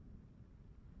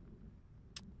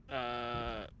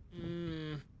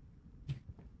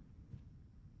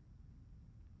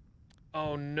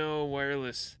 Oh no,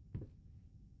 wireless.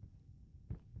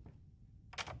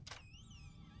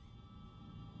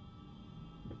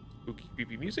 Spooky,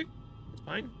 creepy music. It's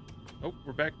fine. Oh,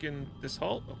 we're back in this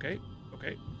hall. Okay. We're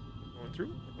going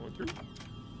through.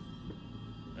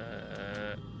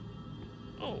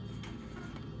 Oh.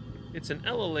 It's an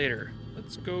elevator.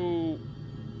 Let's go...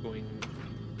 Going...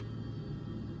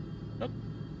 up.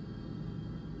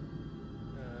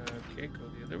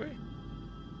 other way.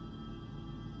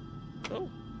 Oh.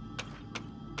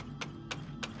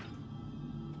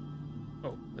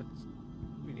 Oh,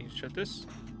 we need to shut this.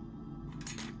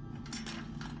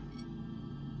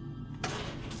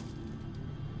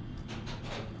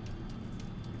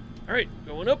 All right,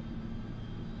 going up.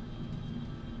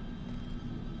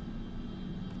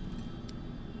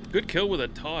 Good kill with a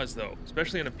Tawz, though,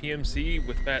 especially on a PMC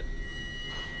with that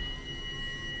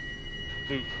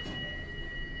loot.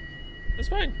 That's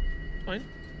fine. It's fine.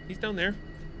 He's down there.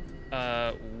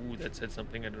 Ooh, that said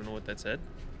something. I don't know what that said.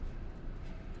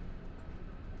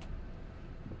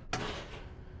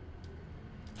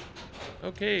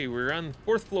 Okay, we're on the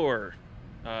 4th floor.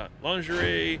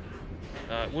 Lingerie,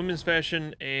 women's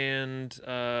fashion, and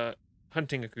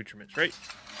hunting accoutrements, right?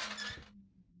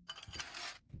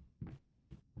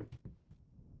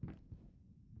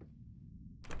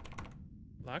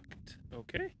 Locked.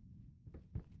 Okay.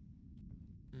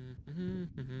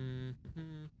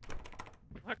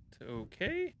 Locked.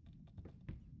 Okay.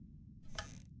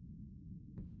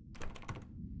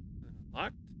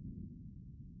 Locked.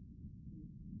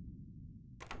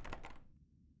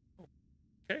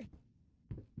 Okay.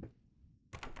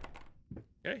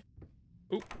 Okay.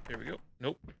 Oh, there we go.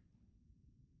 Nope.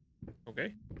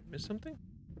 Okay. Missed something?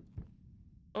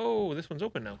 Oh, this one's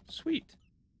open now. Sweet.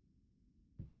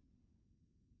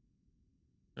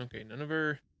 Okay, none of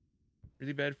our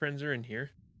really bad friends are in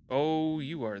here. Oh,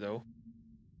 you are, though.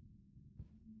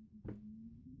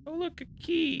 Oh, look, a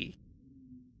key.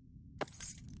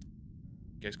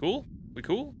 You guys cool? We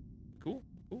cool? Cool?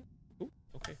 Cool? Cool?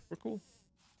 Okay, we're cool.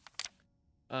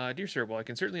 Dear sir, while I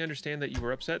can certainly understand that you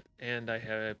were upset, and I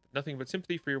have nothing but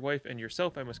sympathy for your wife and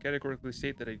yourself, I must categorically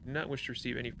state that I do not wish to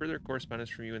receive any further correspondence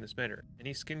from you in this matter.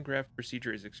 Any skin graft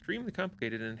procedure is extremely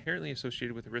complicated and inherently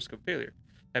associated with the risk of failure.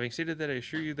 Having stated that, I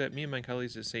assure you that me and my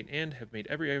colleagues at St. Anne have made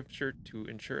every effort to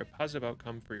ensure a positive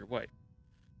outcome for your wife.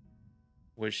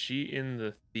 Was she in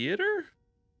the theater?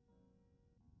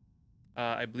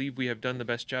 I believe we have done the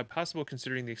best job possible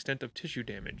considering the extent of tissue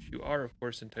damage. You are, of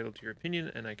course, entitled to your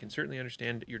opinion, and I can certainly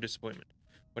understand your disappointment.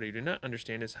 What I do not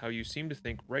understand is how you seem to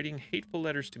think writing hateful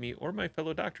letters to me or my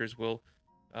fellow doctors will,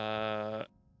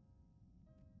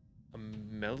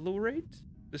 ameliorate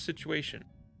the situation.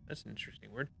 That's an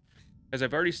interesting word. As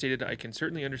I've already stated, I can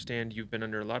certainly understand you've been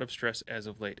under a lot of stress as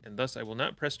of late, and thus I will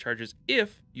not press charges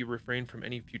if you refrain from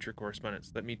any future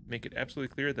correspondence. Let me make it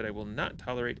absolutely clear that I will not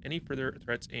tolerate any further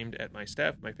threats aimed at my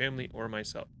staff, my family, or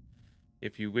myself.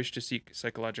 If you wish to seek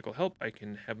psychological help, I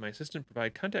can have my assistant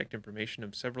provide contact information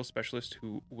of several specialists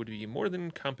who would be more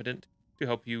than competent to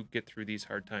help you get through these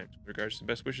hard times. With regards to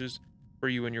best wishes for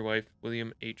you and your wife,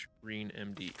 William H. Green,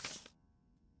 MD.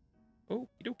 Okie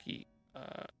dokie.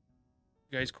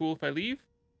 You guys cool if I leave?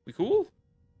 We cool?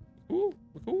 Cool?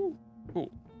 We cool?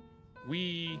 Cool.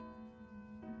 We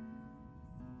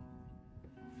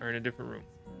are in a different room.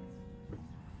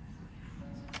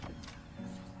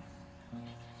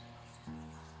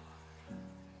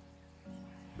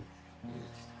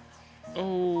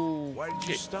 Oh. Why did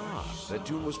you stop? That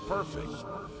tune was perfect.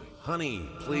 Honey,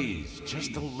 please,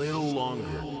 just a little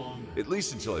longer. At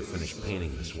least until I finish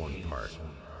painting this one part.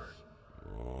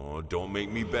 Oh, don't make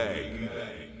me beg.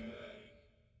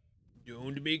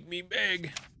 Don't make me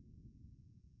beg.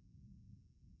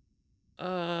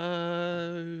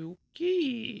 Okay.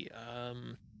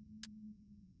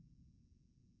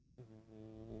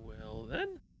 Well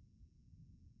then.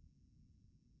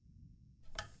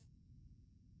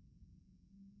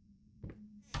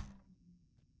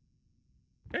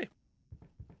 Okay.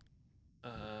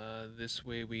 This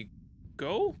way we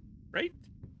go, right?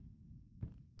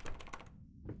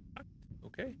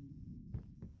 Okay.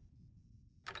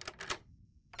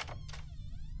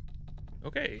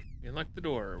 Okay, unlock the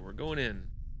door. We're going in.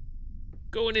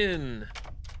 Going in.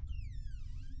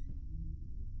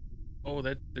 Oh,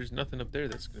 there's nothing up there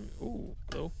that's gonna be. Oh,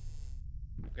 hello.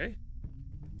 Okay.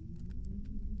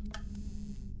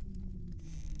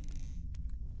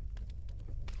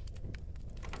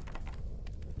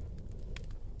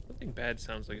 Something bad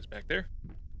sounds like it's back there.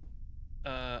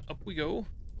 Up we go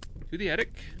to the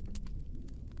attic.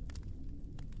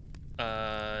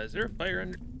 Is there a fire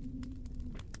under?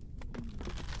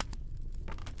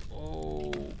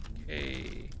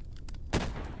 Okay.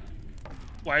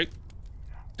 Why?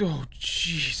 Oh,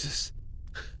 Jesus.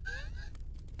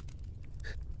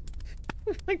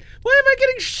 Like, why am I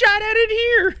getting shot at in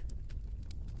here?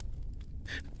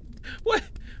 What?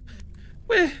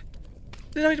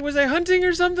 Was I hunting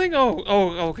or something? Oh,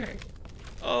 okay.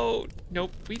 Oh,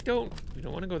 nope, we don't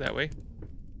want to go that way.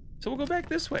 So we'll go back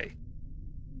this way.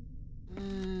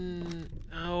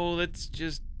 Oh, let's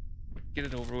just get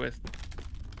it over with.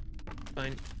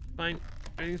 fine. Fine.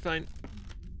 Everything's fine.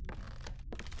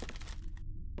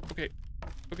 Okay.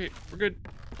 Okay, we're good.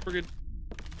 We're good.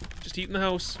 Just eat in the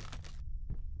house.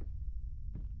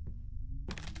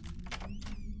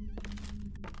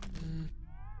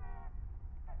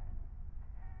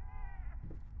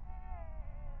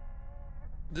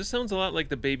 This sounds a lot like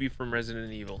the baby from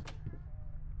Resident Evil.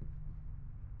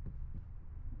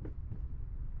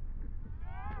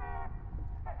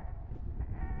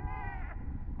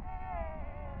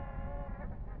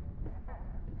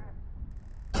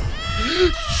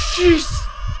 Jeez!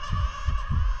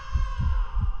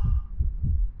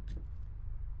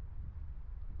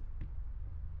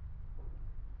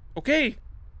 Okay.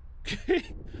 Okay.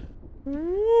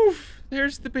 Woof.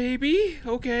 There's the baby.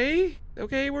 Okay.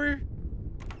 Okay, we're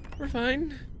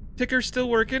fine. Ticker's still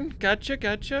working. Gotcha,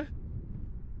 gotcha.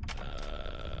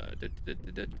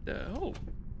 Oh.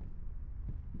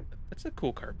 That's a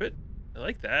cool carpet. I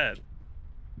like that.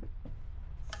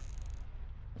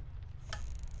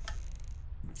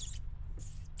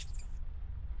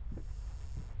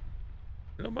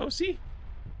 Hello, Mousy.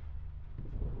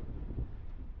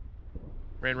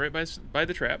 Ran right by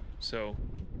the trap, so...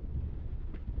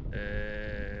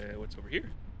 what's over here?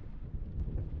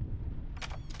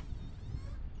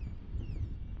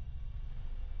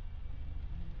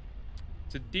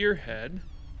 It's a deer head.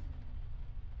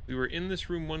 We were in this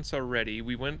room once already.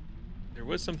 We went... There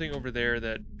was something over there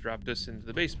that dropped us into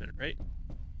the basement, right?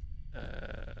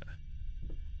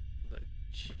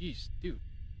 Jeez, dude.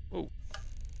 Whoa.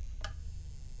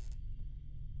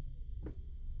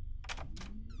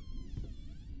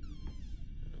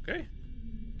 Okay.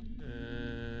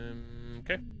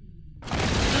 Okay.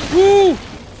 Woo!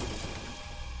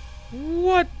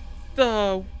 What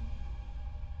the...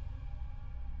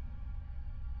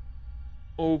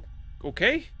 Oh,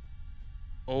 okay.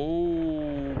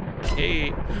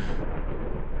 Okay.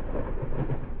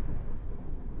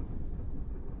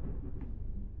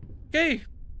 Okay,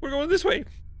 we're going this way.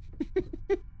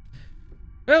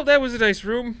 Well, that was a nice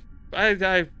room.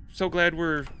 I'm so glad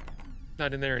we're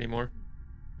not in there anymore.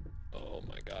 Oh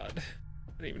my god.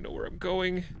 I don't even know where I'm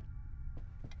going.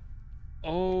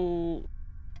 Oh.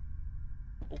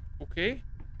 Okay.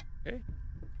 Okay.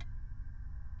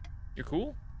 You're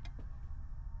cool?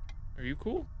 Are you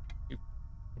cool? You...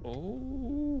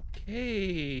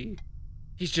 Okay.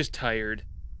 He's just tired.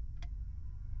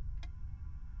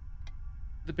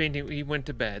 The painting, he went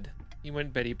to bed. He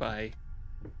went Betty bye.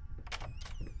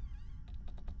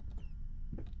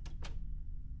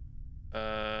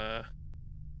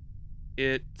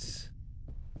 It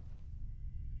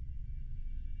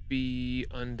be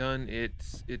undone.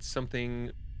 It's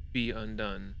something be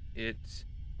undone. It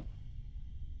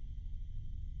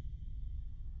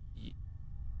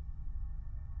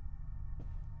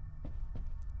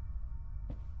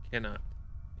cannot.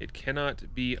 It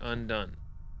cannot be undone.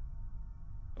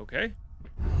 Okay.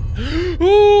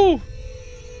 Oh!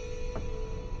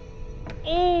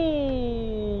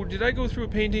 Oh! Did I go through a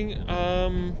painting?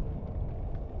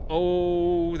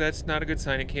 Oh, that's not a good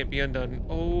sign. It can't be undone.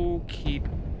 Okay.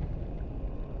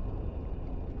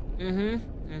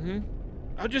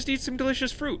 I'll just eat some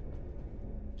delicious fruit.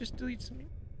 Just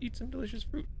eat some delicious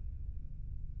fruit.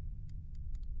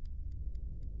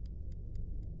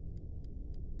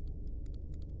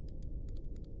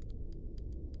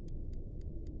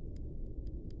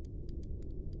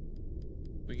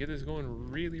 We get this going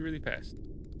really, really fast.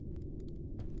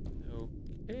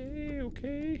 Okay,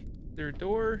 okay. Their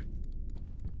door.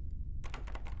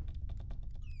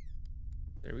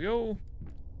 There we go.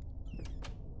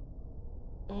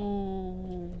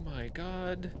 Oh my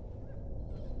god.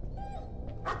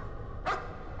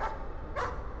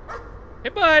 Hey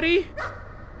buddy.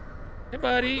 Hey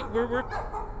buddy. We're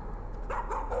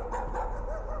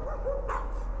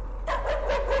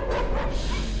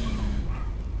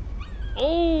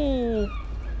Oh.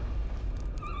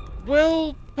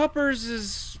 Well, Puppers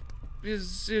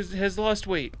has lost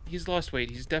weight. He's lost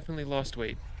weight. He's definitely lost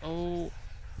weight. Oh.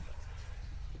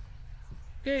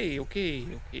 Okay.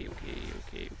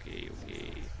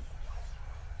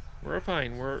 We're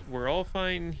fine. We're all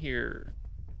fine here.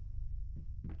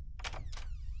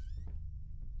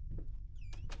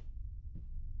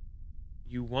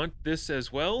 You want this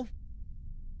as well?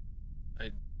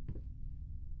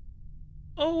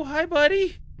 Oh, hi,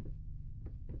 buddy.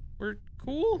 We're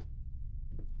cool.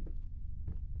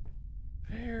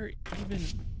 Very even.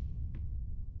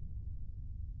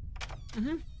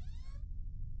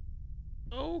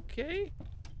 Okay.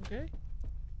 Okay.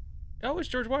 Oh, it's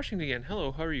George Washington again.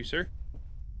 Hello, how are you, sir?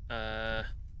 Nope.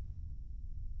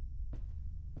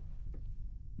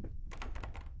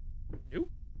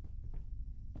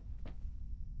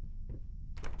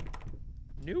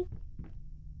 Nope.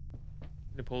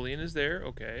 Napoleon is there.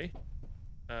 Okay.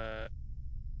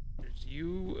 There's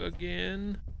you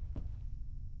again.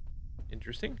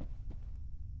 Interesting.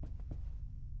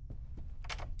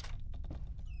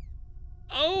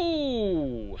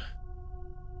 Oh!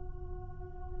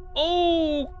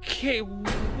 Okay.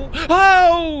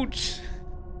 Ouch!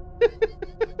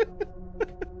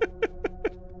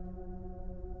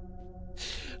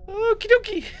 Okie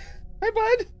dokie. Hi,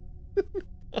 bud.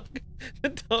 The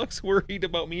dog's worried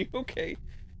about me. Okay. Do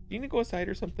you need to go outside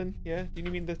or something? Yeah? Do you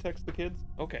need me to text the kids?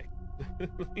 Okay.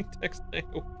 Let me text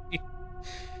Naomi.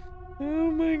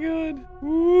 Oh my god.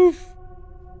 Woof.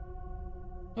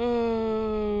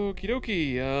 Okie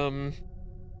dokie.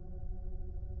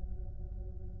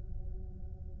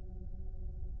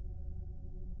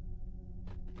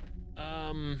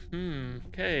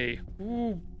 Okay.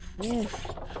 Ooh, oof.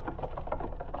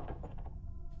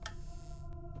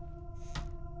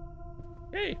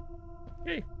 Hey,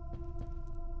 hey.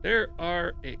 There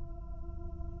are a...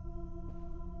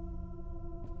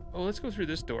 Oh, let's go through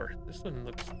this door. This one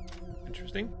looks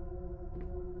interesting.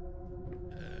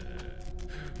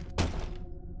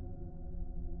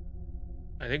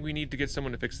 I think we need to get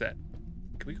someone to fix that.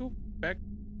 Can we go back?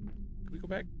 Can we go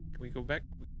back? Can we go back?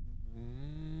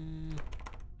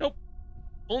 Nope.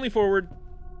 Only forward.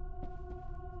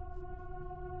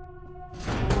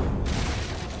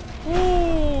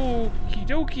 Okie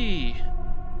dokie.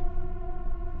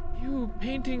 You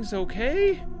painting's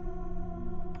okay?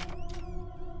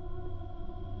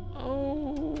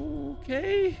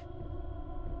 Okay.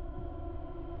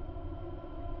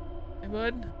 Hey,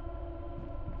 bud.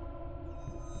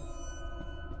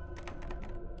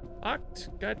 Locked.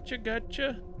 Gotcha,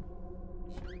 gotcha.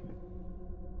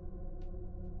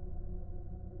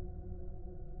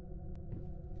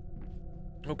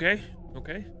 Okay,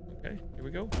 okay, okay. Here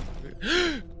we go.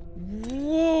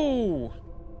 Whoa!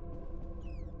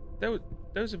 That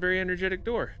was a very energetic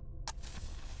door.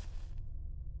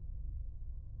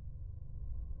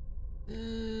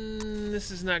 This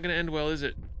is not gonna end well, is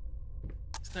it?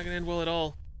 It's not gonna end well at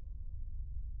all.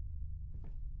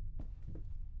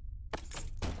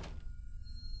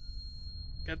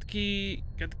 Got the key.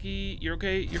 Got the key. You're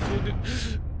okay. You're cool, dude.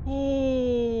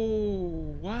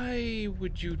 Oh, why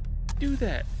would you do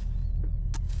that?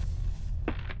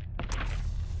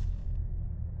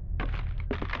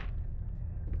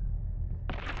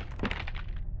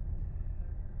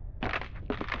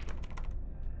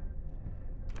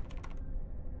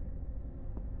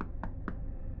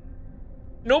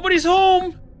 Nobody's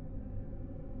home.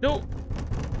 No.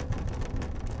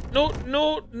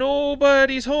 No,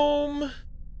 nobody's home.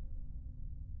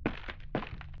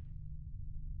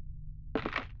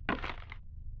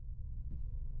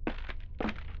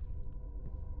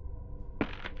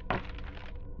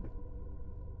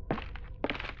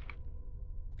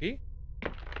 Okay.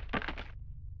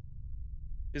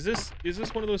 Is this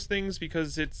one of those things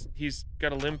because he's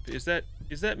got a limp? Is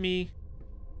that me?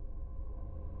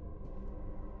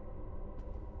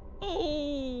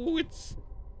 Oh, it's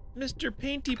Mr.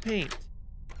 Painty Paint.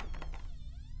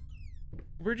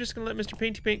 We're just gonna let Mr.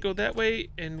 Painty Paint go that way,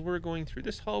 and we're going through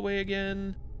this hallway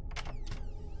again.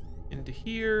 Into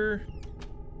here.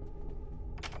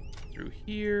 Through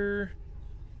here.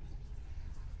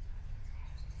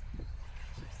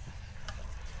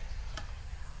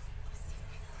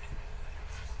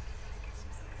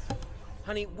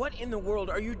 Honey, what in the world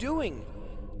are you doing?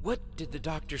 What did the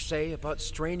doctor say about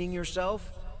straining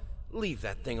yourself? Leave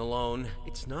that thing alone.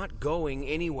 It's not going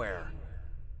anywhere.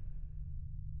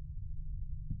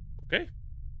 Okay.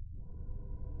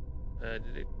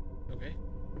 Okay.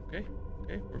 Okay.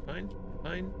 We're fine. We're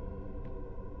fine.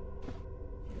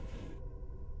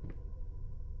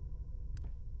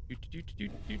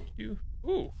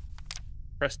 Ooh.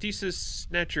 Prosthesis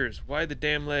snatchers. Why the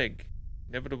damn leg?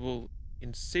 Inevitable,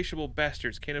 insatiable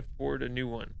bastards can't afford a new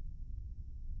one.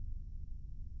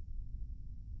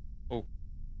 Oh.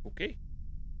 Okay.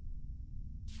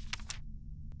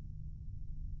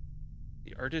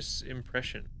 The artist's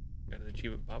impression. Got an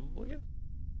achievement probable again?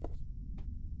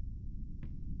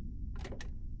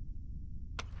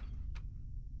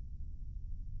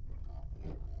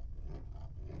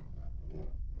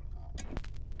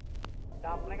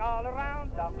 Dumpling all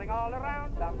around, dumpling all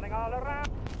around, dumpling all around.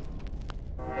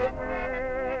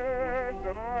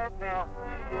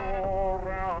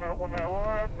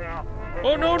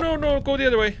 Oh, no, go the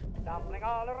other way. Dumpling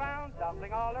all around,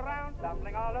 dumpling all around,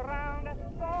 dumpling all around.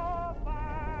 So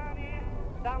funny.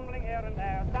 Stumbling here and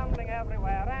there, stumbling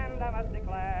everywhere, and I must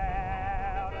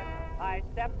declare, I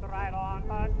stepped right on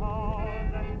her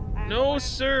toes. No,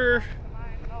 sir.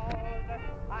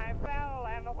 I fell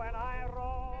and when I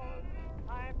rose,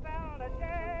 I felt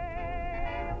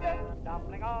ashamed.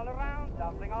 Stumbling all around,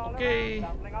 stumbling all Okay. around,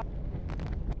 stumbling all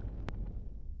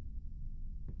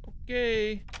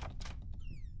Okay.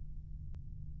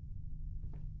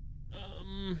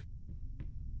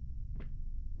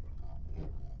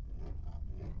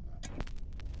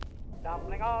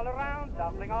 stumbling all around,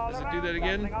 stumbling all Does it around. do that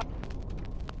again? Stumbling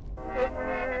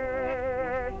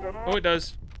Oh, it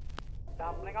does.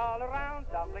 all around,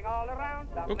 stumbling all around,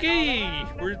 stumbling Okay, all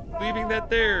around. we're leaving that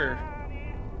there.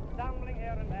 Stumbling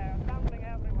here and there, stumbling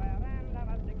everywhere, and I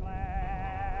must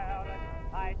declare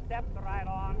I stepped right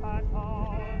on her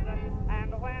toes,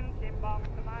 and when she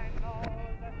bumped my nose,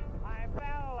 I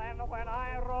fell, and when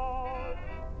I rose,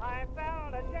 I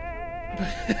felt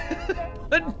ashamed.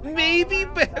 But maybe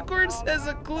backwards has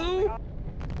a clue?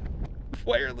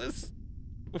 Wireless.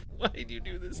 Why do you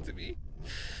do this to me?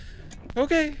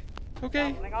 Okay,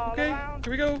 okay, okay,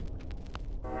 here we go.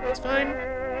 It's fine.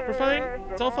 We're fine.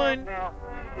 It's all fine. I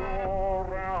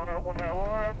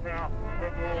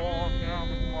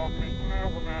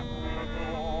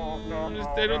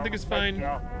don't think it's fine.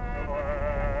 No,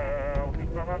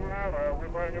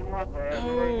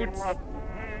 it's...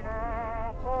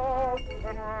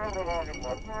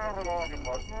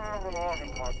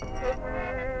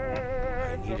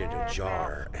 I needed a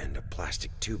jar and a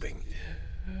plastic tubing.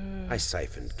 I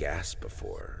siphoned gas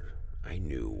before. I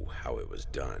knew how it was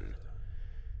done.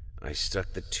 I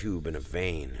stuck the tube in a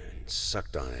vein and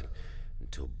sucked on it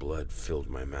until blood filled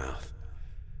my mouth.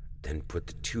 Then put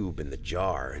the tube in the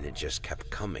jar and it just kept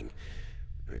coming.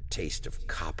 A taste of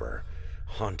copper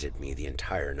haunted me the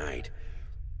entire night.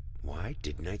 Why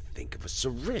didn't I think of a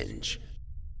syringe?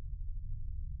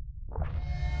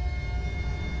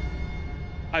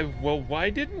 Well,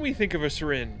 why didn't we think of a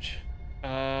syringe?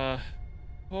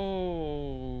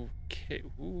 Okay.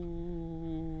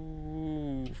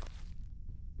 Ooh.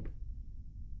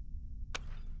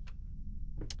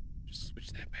 Just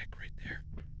switch that back right there.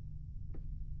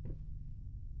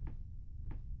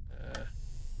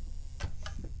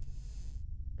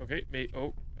 Okay,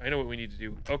 oh, I know what we need to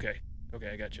do. Okay,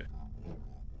 I gotcha.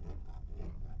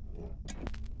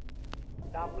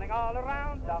 Stumbling all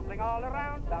around, stumbling all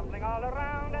around, stumbling all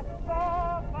around. So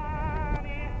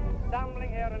funny. Stumbling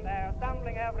here and there,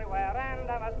 stumbling everywhere,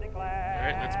 and I must declare. All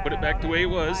right, let's put it back the way it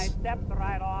was. I stepped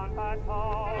right on her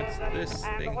toes. What's this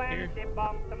and thing when here? she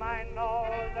bumped my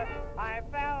nose, I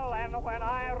fell, and when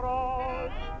I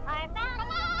rose, I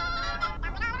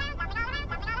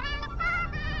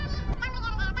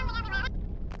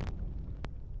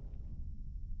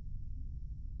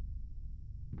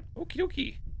Okie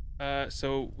dokie.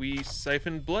 So we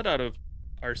siphoned blood out of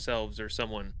ourselves or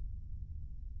someone.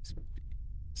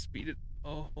 Speed it.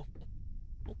 Oh,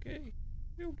 okay.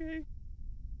 Okay.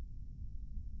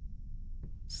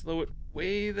 Slow it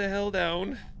way the hell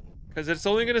down. Because it's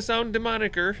only going to sound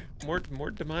demonicer. More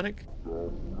demonic.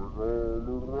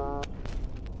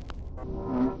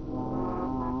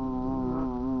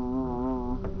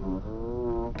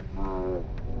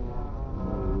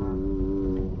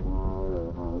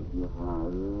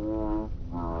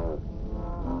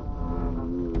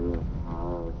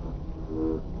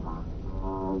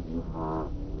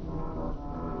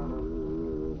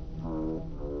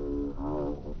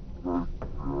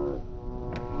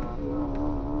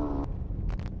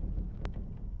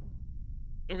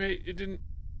 Okay, it didn't...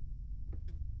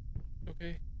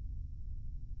 Okay.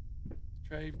 Let's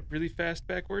try really fast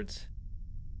backwards.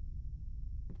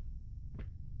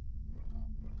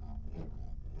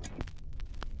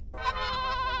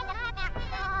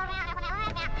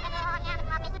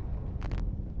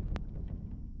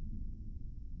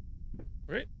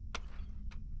 Right.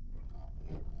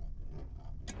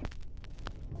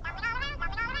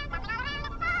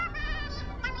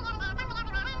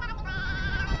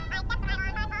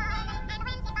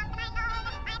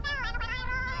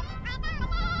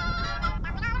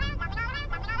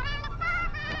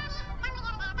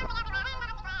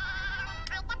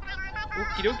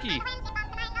 Okie dokie.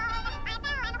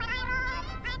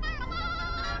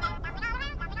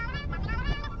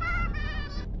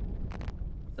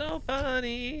 So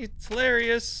funny. It's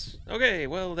hilarious. Okay,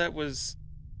 well, that was...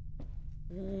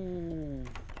 Ooh.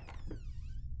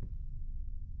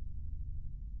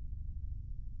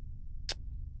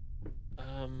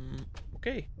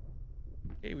 Okay.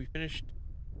 Okay, we finished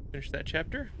that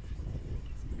chapter.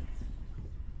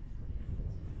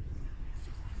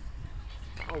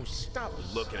 Oh, stop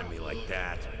looking at me like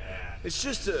that. It's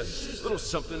just a little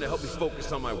something to help me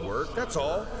focus on my work, that's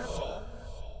all.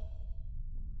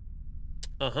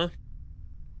 Uh-huh.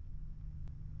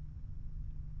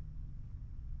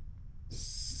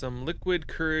 some liquid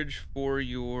courage for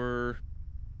your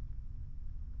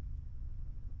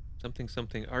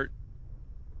something art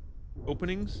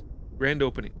openings, grand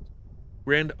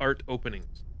art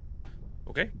openings.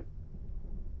 Okay.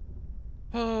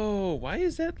 Oh, why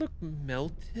does that look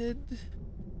melted?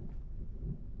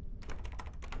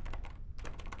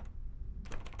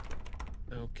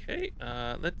 Okay,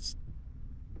 let's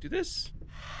do this.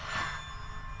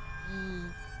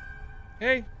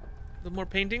 Okay, a little more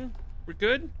painting. We're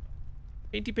good.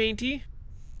 Painty, painty.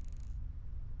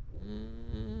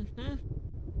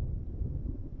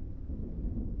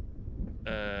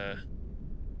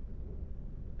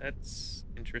 That's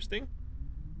interesting.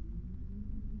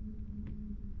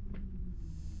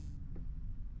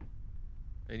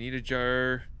 I need a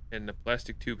jar and a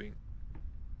plastic tubing.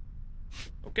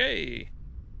 Okay.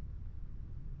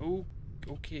 Oh,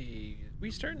 okay. Are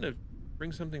we starting to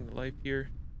bring something to life here?